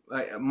morally.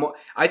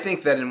 I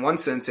think that in one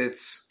sense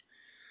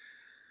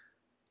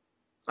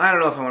I don't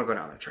know if I want to go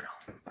down that trail.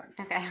 But,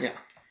 okay. Yeah.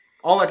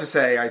 All that to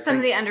say, I think some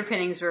of the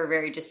underpinnings were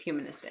very just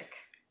humanistic.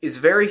 Is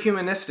very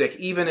humanistic,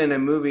 even in a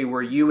movie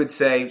where you would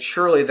say,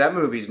 surely that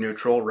movie's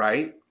neutral,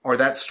 right? Or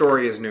that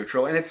story is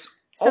neutral, and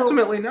it's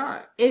ultimately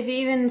not. If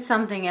even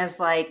something as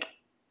like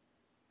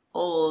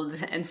old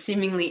and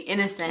seemingly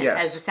innocent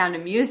as The Sound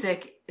of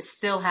Music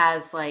still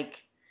has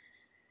like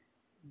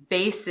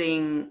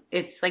basing,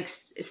 it's like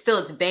still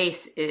its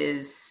base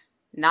is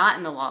not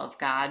in the law of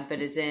God, but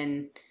is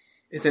in...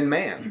 It's in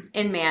man.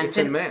 In man. It's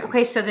in man.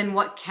 Okay, so then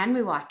what can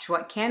we watch?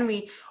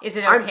 Is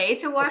it okay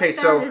to watch that?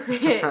 So, is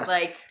it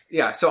like...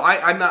 Yeah, so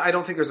I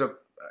don't think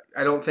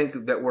I don't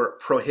think that we're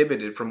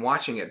prohibited from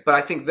watching it, but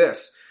I think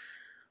this,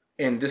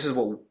 and this is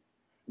what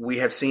we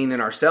have seen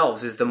in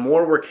ourselves is the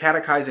more we're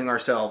catechizing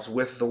ourselves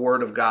with the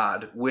Word of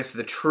God, with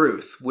the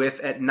truth, with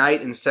at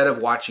night instead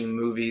of watching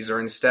movies or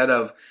instead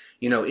of,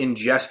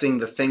 ingesting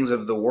the things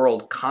of the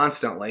world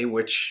constantly,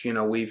 which,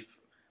 we've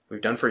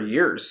done for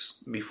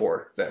years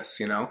before this,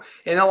 and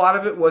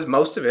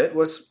most of it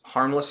was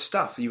harmless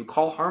stuff you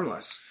call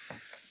harmless.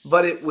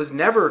 But it was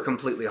never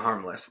completely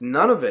harmless.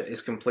 None of it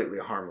is completely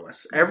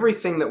harmless.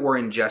 Everything that we're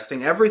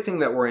ingesting, everything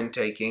that we're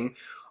intaking,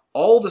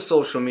 all the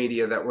social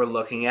media that we're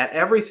looking at,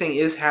 everything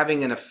is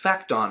having an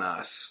effect on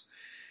us.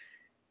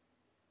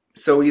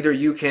 So either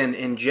you can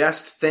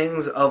ingest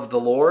things of the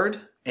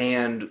Lord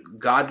and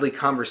godly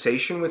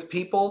conversation with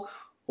people,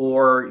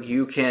 or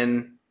you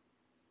can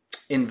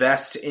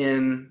invest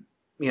in,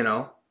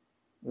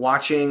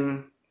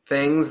 watching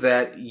things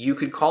that you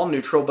could call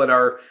neutral but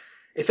are,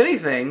 if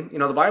anything,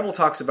 the Bible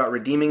talks about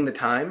redeeming the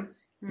time,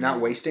 not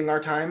wasting our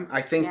time.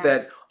 I think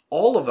that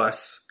all of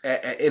us,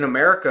 in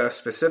America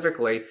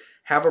specifically,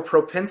 have a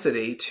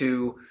propensity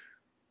to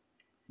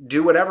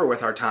do whatever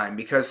with our time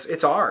because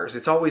it's ours.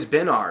 It's always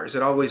been ours.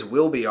 It always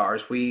will be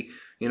ours.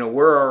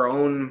 We're our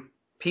own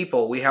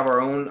people. We have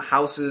our own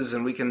houses,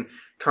 and we can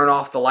turn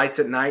off the lights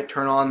at night,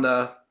 turn on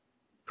the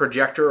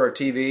projector or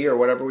TV or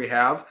whatever we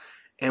have,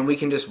 and we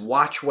can just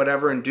watch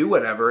whatever and do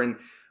whatever. And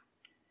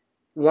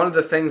one of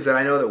the things that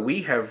I know that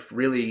we have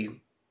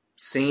really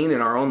seen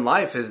in our own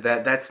life is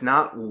that that's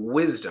not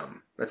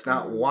wisdom. That's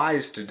not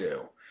wise to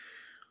do.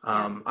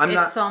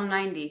 It's Psalm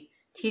 90.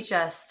 Teach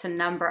us to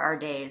number our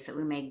days that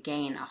we may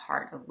gain a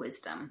heart of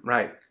wisdom.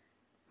 Right.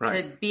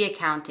 To be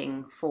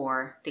accounting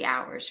for the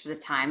hours, for the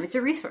time. It's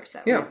a resource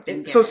that we've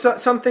been given. So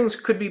some things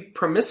could be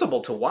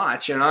permissible to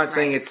watch. And I'm not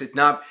saying it's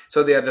not.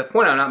 So the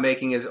point I'm not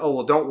making is,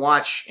 don't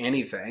watch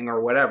anything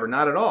or whatever.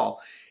 Not at all.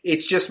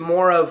 It's just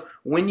more of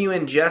when you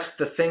ingest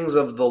the things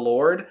of the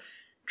Lord,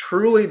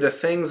 truly the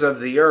things of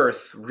the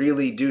earth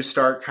really do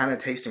start kind of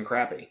tasting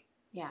crappy.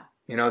 Yeah.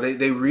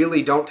 They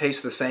really don't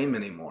taste the same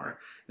anymore.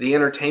 The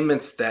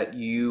entertainments that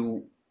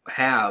you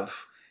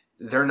have,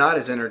 they're not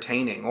as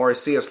entertaining. Or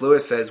as C.S.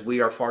 Lewis says, we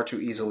are far too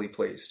easily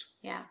pleased.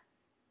 Yeah.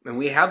 And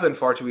we have been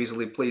far too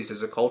easily pleased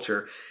as a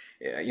culture.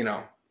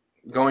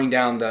 Going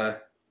down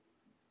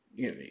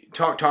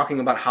talking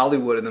about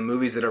Hollywood and the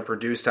movies that are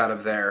produced out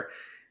of there.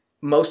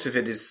 Most of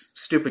it is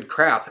stupid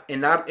crap.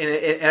 And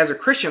as a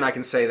Christian, I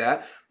can say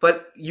that.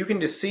 But you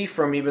can just see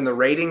from even the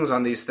ratings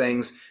on these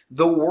things,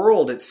 the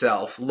world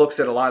itself looks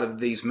at a lot of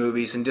these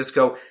movies and just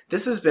go,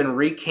 this has been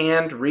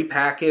recanned,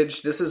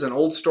 repackaged. This is an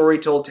old story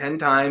told 10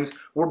 times.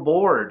 We're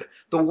bored.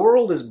 The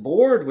world is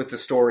bored with the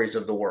stories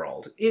of the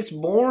world. It's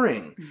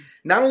boring.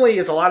 Not only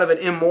is a lot of it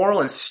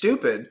immoral and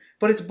stupid,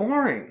 but it's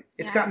boring.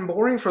 It's gotten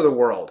boring for the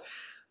world.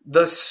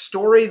 The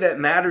story that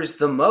matters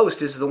the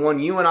most is the one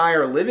you and I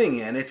are living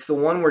in. It's the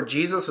one where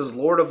Jesus is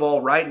Lord of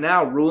all right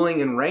now,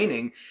 ruling and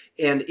reigning,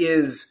 and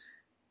is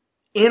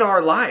in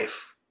our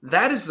life.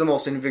 That is the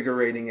most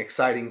invigorating,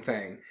 exciting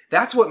thing.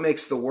 That's what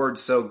makes the Word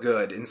so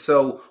good and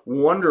so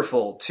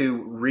wonderful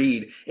to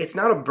read. It's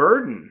not a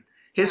burden.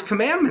 His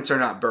commandments are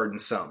not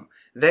burdensome.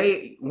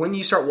 When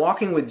you start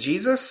walking with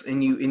Jesus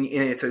and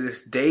it's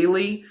this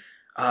daily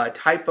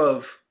type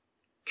of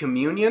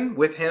communion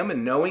with Him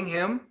and knowing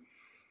Him,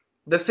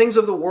 the things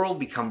of the world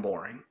become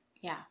boring.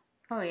 Yeah.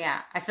 Oh,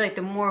 yeah. I feel like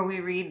the more we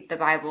read the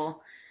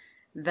Bible,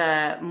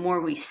 the more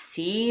we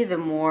see, the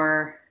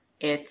more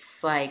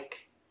it's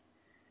like,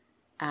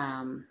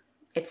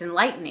 it's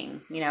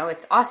enlightening.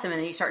 It's awesome. And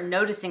then you start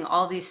noticing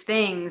all these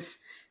things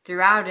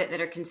throughout it that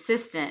are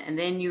consistent. And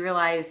then you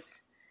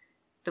realize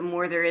the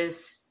more there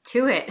is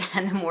to it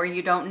and the more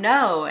you don't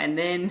know. And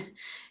then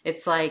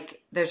it's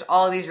like there's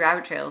all these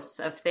rabbit trails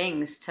of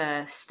things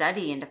to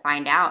study and to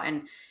find out.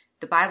 And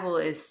the Bible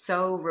is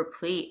so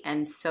replete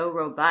and so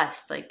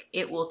robust. Like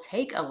it will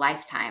take a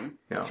lifetime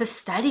to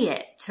study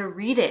it, to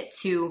read it,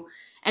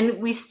 and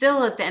we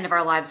still at the end of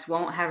our lives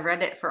won't have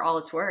read it for all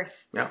it's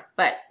worth. Yeah.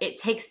 But it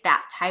takes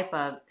that type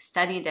of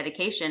study and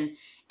dedication,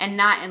 and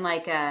not in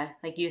like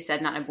you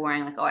said, not in a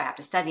boring, like, I have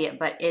to study it,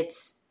 but it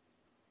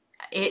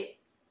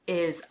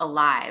is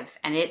alive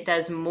and it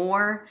does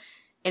more,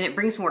 and it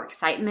brings more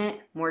excitement,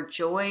 more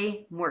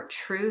joy, more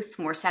truth,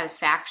 more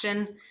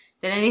satisfaction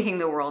than anything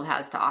the world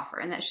has to offer.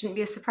 And that shouldn't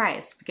be a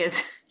surprise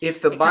because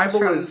if the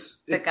Bible is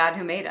the God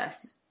who made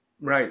us.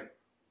 Right.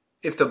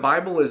 If the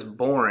Bible is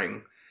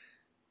boring,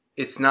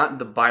 it's not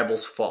the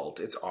Bible's fault.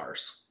 It's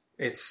ours.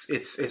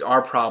 It's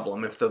our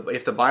problem. If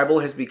the Bible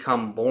has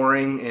become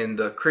boring and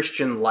the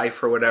Christian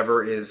life or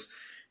whatever is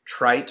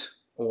trite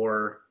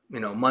or,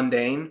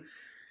 mundane,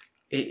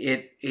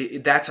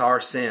 that's our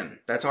sin.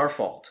 That's our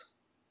fault.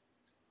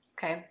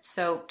 Okay.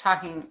 So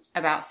talking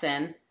about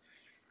sin,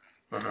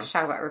 let's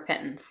talk about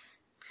repentance.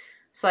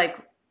 So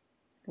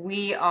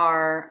we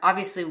are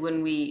obviously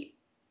when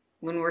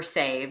we're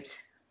saved,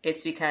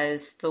 it's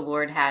because the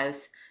Lord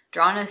has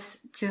drawn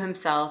us to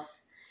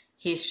Himself.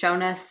 He's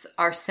shown us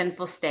our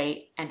sinful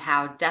state and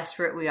how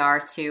desperate we are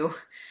to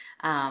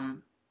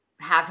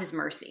have His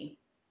mercy,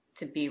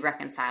 to be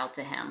reconciled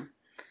to Him.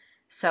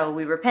 So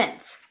we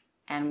repent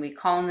and we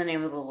call on the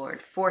name of the Lord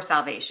for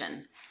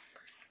salvation.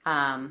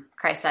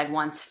 Christ died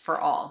once for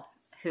all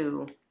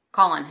who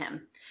call on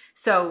him.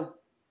 So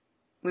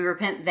we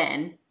repent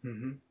then.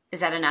 Mm-hmm. Is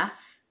that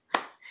enough?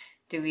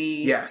 Do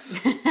we? Yes.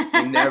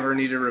 You never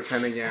need to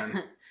repent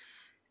again.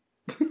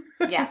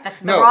 Yeah, that's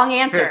the wrong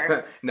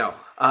answer. No.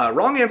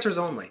 Wrong answers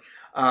only.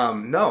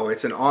 No,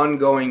 it's an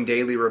ongoing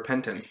daily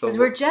repentance. Because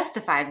we're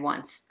justified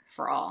once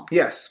for all.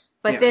 Yes.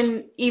 But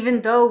then,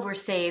 even though we're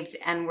saved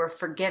and we're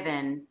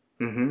forgiven,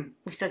 mm-hmm.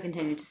 we still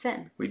continue to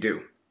sin. We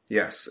do.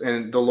 Yes.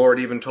 And the Lord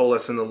even told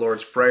us in the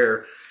Lord's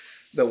Prayer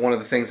that one of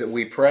the things that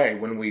we pray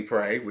when we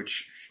pray,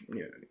 which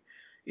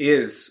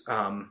is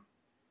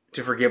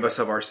to forgive us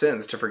of our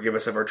sins, to forgive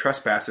us of our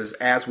trespasses,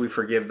 as we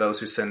forgive those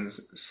who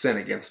sin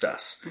against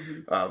us.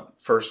 Mm-hmm.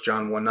 1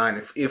 John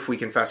 1:9, if we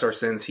confess our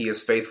sins, he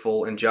is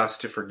faithful and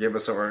just to forgive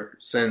us of our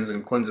sins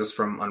and cleanse us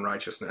from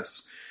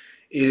unrighteousness.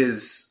 It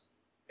is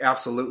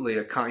absolutely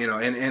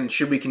and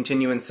should we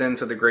continue in sin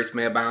so that grace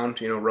may abound,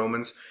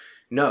 Romans?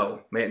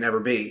 No, may it never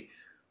be.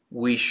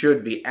 We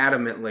should be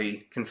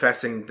adamantly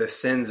confessing the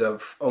sins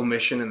of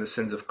omission and the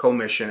sins of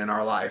commission in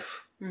our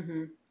life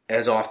mm-hmm.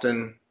 as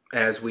often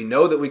as we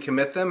know that we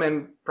commit them,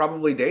 and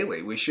probably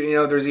daily. We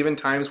should, there's even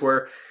times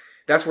where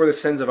that's where the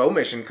sins of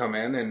omission come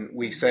in, and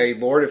we say,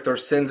 Lord, if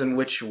there's sins in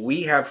which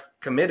we have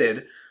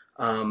committed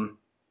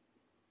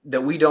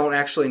that we don't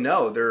actually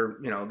know,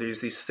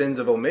 there's these sins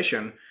of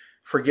omission,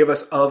 forgive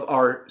us of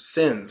our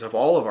sins, of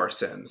all of our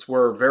sins.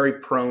 We're very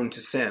prone to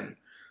sin.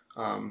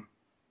 And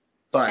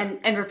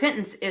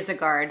repentance is a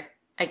guard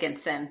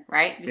against sin,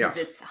 right? Because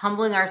it's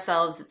humbling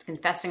ourselves, it's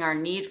confessing our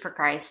need for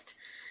Christ.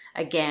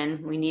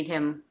 Again, we need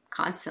him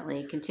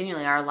constantly,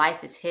 continually. Our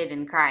life is hid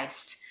in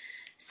Christ.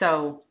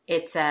 So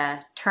it's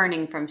a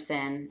turning from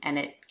sin, and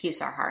it keeps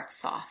our hearts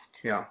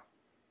soft. Yeah.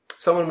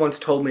 Someone once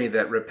told me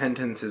that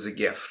repentance is a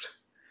gift.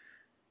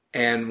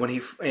 And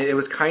it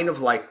was kind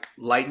of like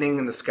lightning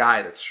in the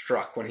sky that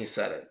struck when he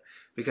said it.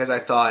 Because I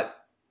thought,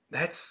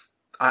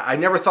 I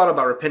never thought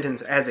about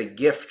repentance as a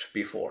gift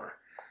before.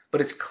 But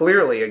it's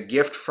clearly a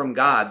gift from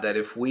God that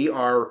if we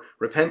are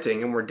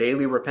repenting and we're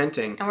daily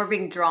repenting. And we're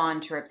being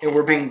drawn to repent. And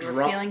we're being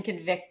We're feeling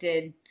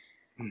convicted.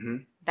 Mm-hmm.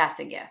 That's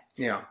a gift.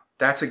 Yeah.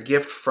 That's a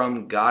gift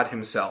from God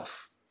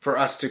himself. For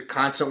us to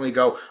constantly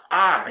go,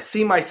 I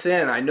see my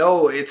sin. I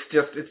know it's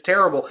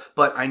terrible.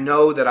 But I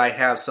know that I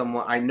have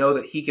someone. I know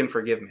that he can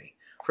forgive me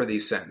for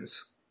these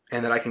sins.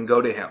 And that I can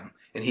go to him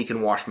and he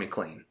can wash me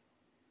clean.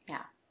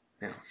 Yeah.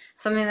 Yeah.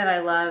 Something that I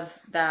love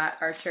that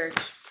our church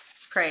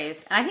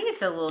prays, and I think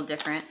it's a little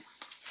different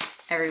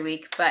every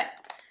week, but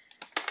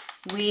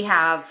we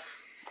have,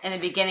 in the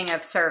beginning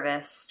of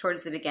service,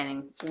 towards the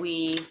beginning,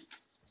 we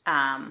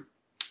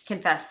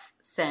confess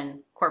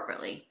sin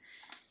corporately.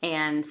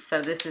 And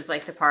so this is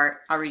like the part,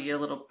 I'll read you a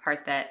little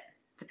part that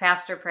the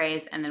pastor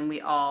prays, and then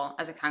we all,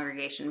 as a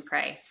congregation,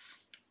 pray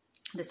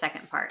the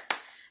second part.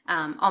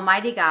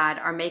 Almighty God,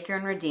 our Maker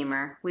and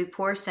Redeemer, we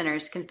poor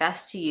sinners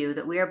confess to you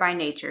that we are by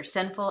nature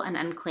sinful and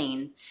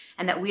unclean,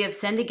 and that we have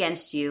sinned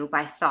against you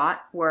by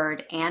thought,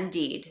 word, and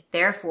deed.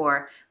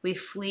 Therefore, we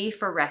flee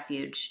for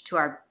refuge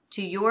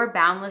to your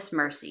boundless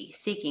mercy,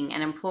 seeking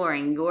and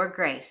imploring your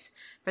grace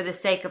for the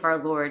sake of our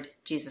Lord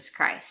Jesus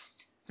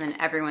Christ. And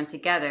then everyone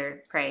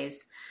together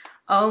prays,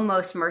 O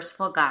most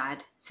merciful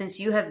God, since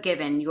you have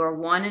given your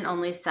one and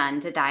only Son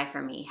to die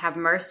for me, have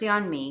mercy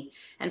on me,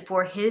 and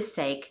for his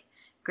sake,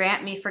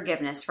 grant me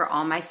forgiveness for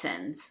all my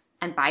sins,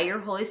 and by your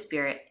Holy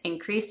Spirit,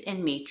 increase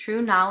in me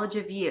true knowledge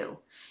of you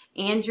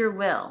and your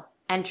will,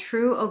 and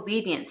true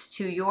obedience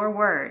to your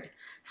word,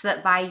 so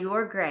that by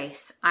your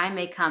grace I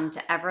may come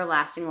to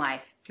everlasting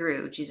life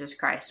through Jesus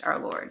Christ our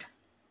Lord.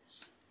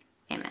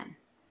 Amen.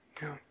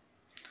 Yeah.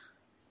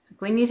 So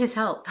we need his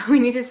help. We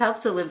need his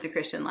help to live the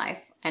Christian life,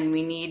 and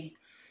we need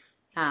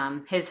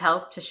his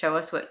help to show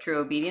us what true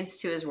obedience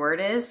to his word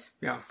is.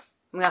 Yeah.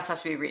 We also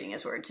have to be reading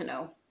his word to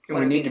know. And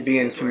we need to be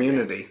in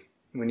community.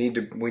 We need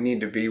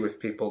to be with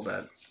people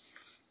that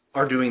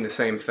are doing the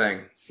same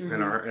thing mm-hmm.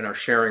 and are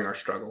sharing our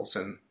struggles,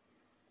 and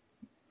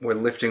we're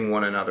lifting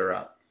one another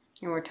up.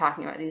 And we're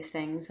talking about these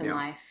things in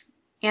life,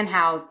 and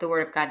how the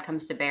word of God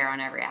comes to bear on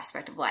every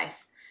aspect of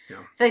life. Yeah.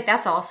 I feel like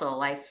that's also a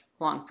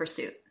lifelong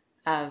pursuit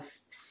of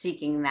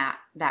seeking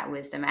that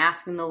wisdom,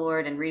 asking the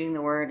Lord and reading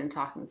the word and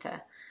talking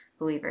to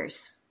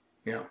believers.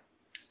 Yeah.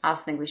 I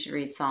also think we should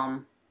read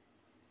Psalm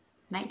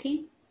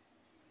 19.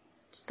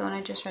 It's the one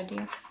I just read to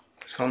you.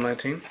 Psalm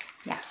 19?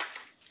 Yeah.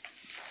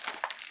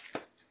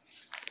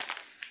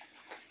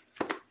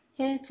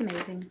 It's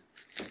amazing.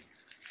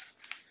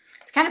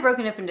 It's kind of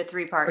broken up into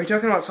three parts. Are you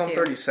talking about Psalm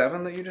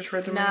 37 that you just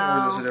read to me?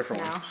 No, or is this a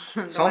different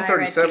no. one? Psalm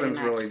 37 is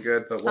really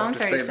good, but we'll have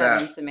to save that.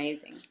 Psalm 37 is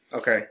amazing.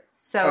 Okay.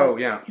 So,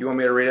 You want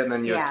me to read it and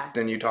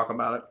then you talk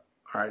about it?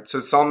 All right.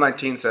 So Psalm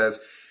 19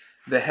 says,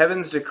 The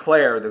heavens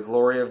declare the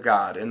glory of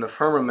God, and the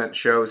firmament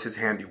shows his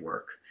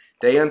handiwork.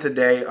 Day unto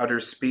day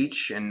utters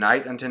speech, and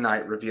night unto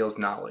night reveals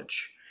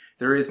knowledge.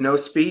 There is no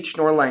speech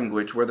nor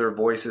language where their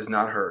voice is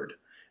not heard.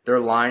 Their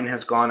line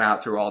has gone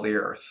out through all the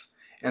earth,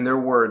 and their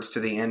words to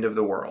the end of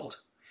the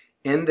world.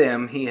 In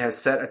them he has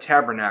set a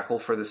tabernacle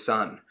for the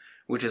sun,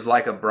 which is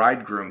like a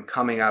bridegroom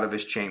coming out of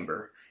his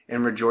chamber,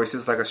 and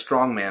rejoices like a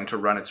strong man to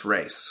run its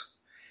race.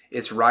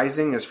 Its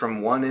rising is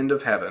from one end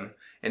of heaven,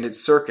 and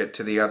its circuit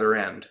to the other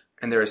end,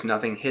 and there is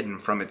nothing hidden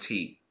from its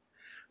heat.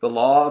 The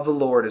law of the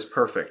Lord is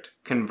perfect,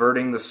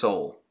 converting the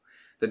soul.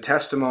 The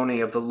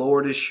testimony of the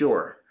Lord is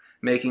sure,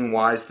 making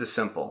wise the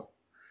simple.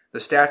 The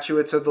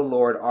statutes of the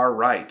Lord are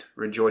right,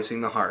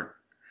 rejoicing the heart.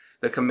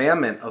 The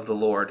commandment of the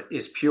Lord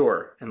is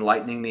pure,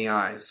 enlightening the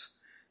eyes.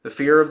 The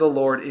fear of the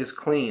Lord is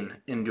clean,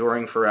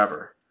 enduring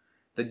forever.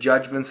 The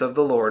judgments of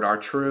the Lord are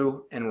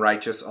true and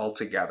righteous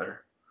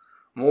altogether.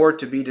 More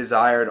to be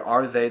desired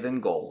are they than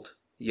gold,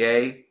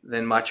 yea,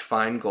 than much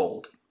fine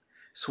gold.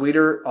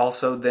 Sweeter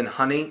also than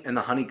honey and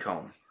the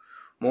honeycomb.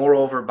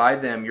 Moreover, by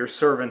them your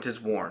servant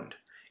is warned,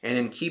 and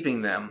in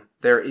keeping them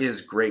there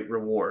is great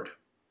reward.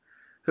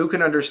 Who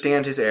can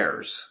understand his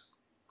errors?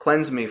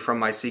 Cleanse me from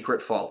my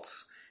secret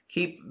faults.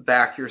 Keep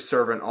back your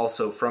servant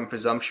also from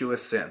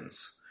presumptuous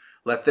sins.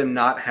 Let them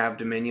not have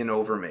dominion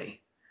over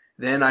me.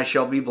 Then I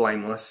shall be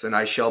blameless, and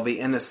I shall be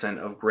innocent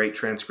of great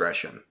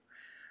transgression.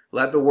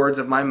 Let the words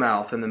of my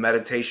mouth and the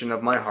meditation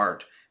of my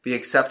heart be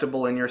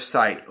acceptable in your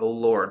sight, O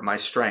Lord, my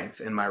strength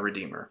and my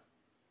Redeemer.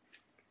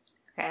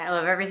 Okay, I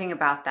love everything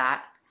about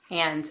that.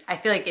 And I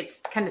feel like it's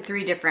kind of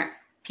three different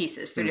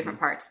pieces, three different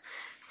parts.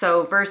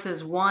 So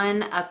verses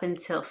 1 up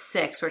until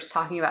 6, we're just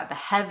talking about the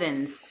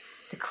heavens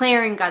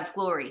declaring God's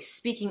glory,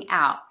 speaking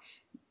out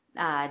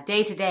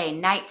day to day,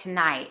 night to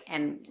night,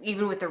 and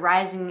even with the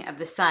rising of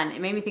the sun. It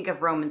made me think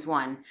of Romans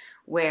 1,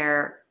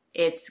 where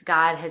it's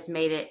God has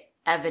made it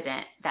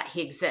evident that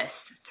he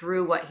exists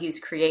through what he's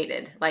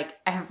created. Like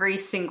every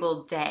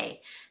single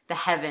day, the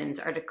heavens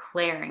are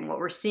declaring what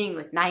we're seeing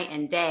with night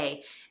and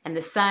day, and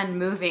the sun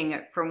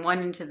moving from one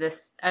end of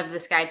the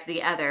sky to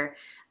the other.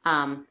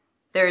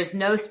 There is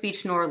no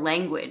speech nor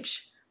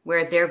language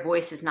where their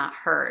voice is not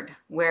heard,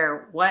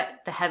 where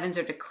what the heavens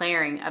are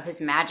declaring of his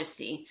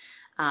majesty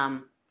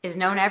is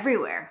known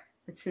everywhere.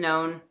 It's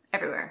known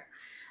everywhere.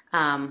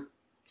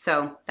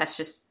 So that's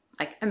just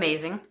like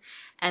amazing.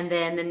 And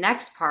then the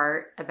next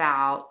part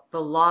about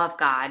the law of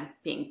God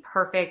being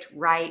perfect,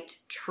 right,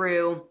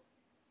 true,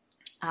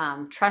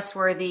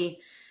 trustworthy,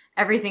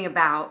 everything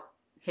about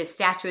his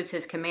statutes,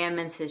 his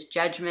commandments, his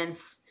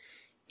judgments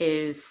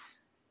is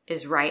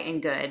right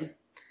and good.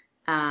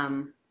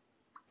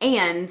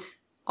 And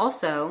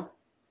also,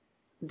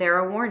 they're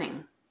a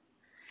warning.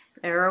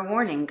 They're a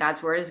warning.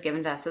 God's word is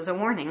given to us as a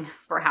warning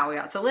for how we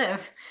ought to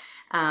live,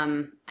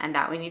 and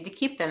that we need to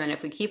keep them. And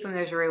if we keep them,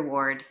 there's a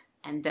reward.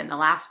 And then the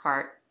last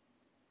part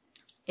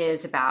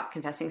is about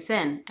confessing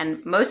sin.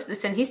 And most of the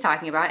sin he's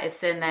talking about is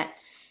sin that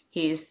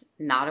he's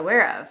not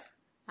aware of.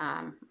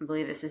 I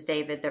believe this is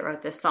David that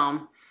wrote this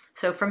psalm.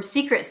 So from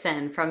secret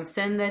sin, from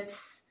sin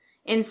that's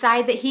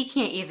inside that he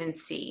can't even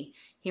see,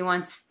 he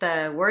wants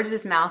the words of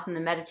his mouth and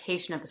the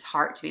meditation of his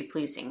heart to be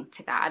pleasing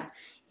to God.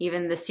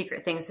 Even the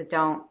secret things that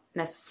don't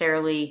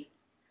necessarily,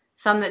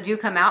 some that do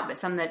come out, but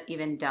some that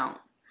even don't.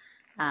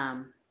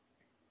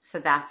 So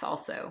that's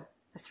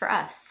for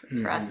us. It's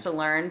for us to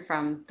learn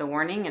from the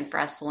warning and for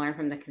us to learn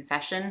from the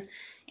confession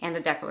and the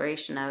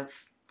declaration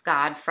of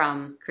God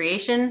from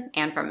creation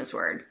and from his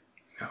word.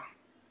 Yeah.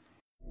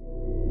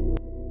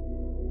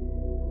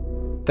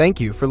 Thank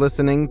you for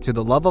listening to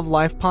the Love of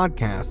Life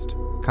podcast,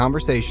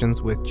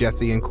 Conversations with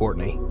Jesse and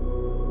Courtney.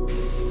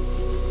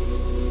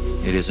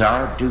 It is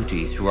our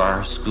duty through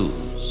our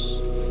schools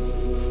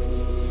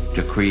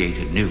to create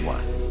a new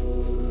one,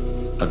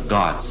 a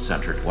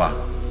God-centered one.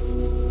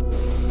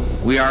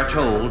 We are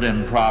told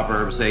in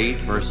Proverbs 8,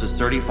 verses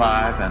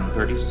 35 and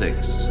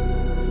 36,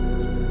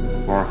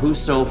 "For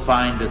whoso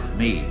findeth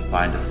me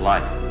findeth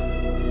life,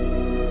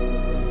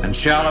 and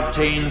shall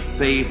obtain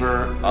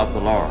favor of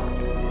the Lord.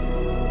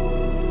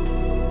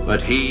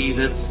 But he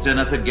that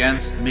sinneth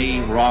against me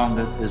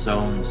wrongeth his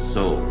own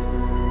soul.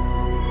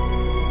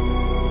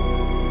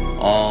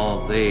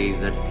 All they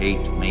that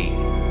hate me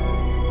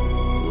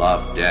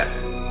love death.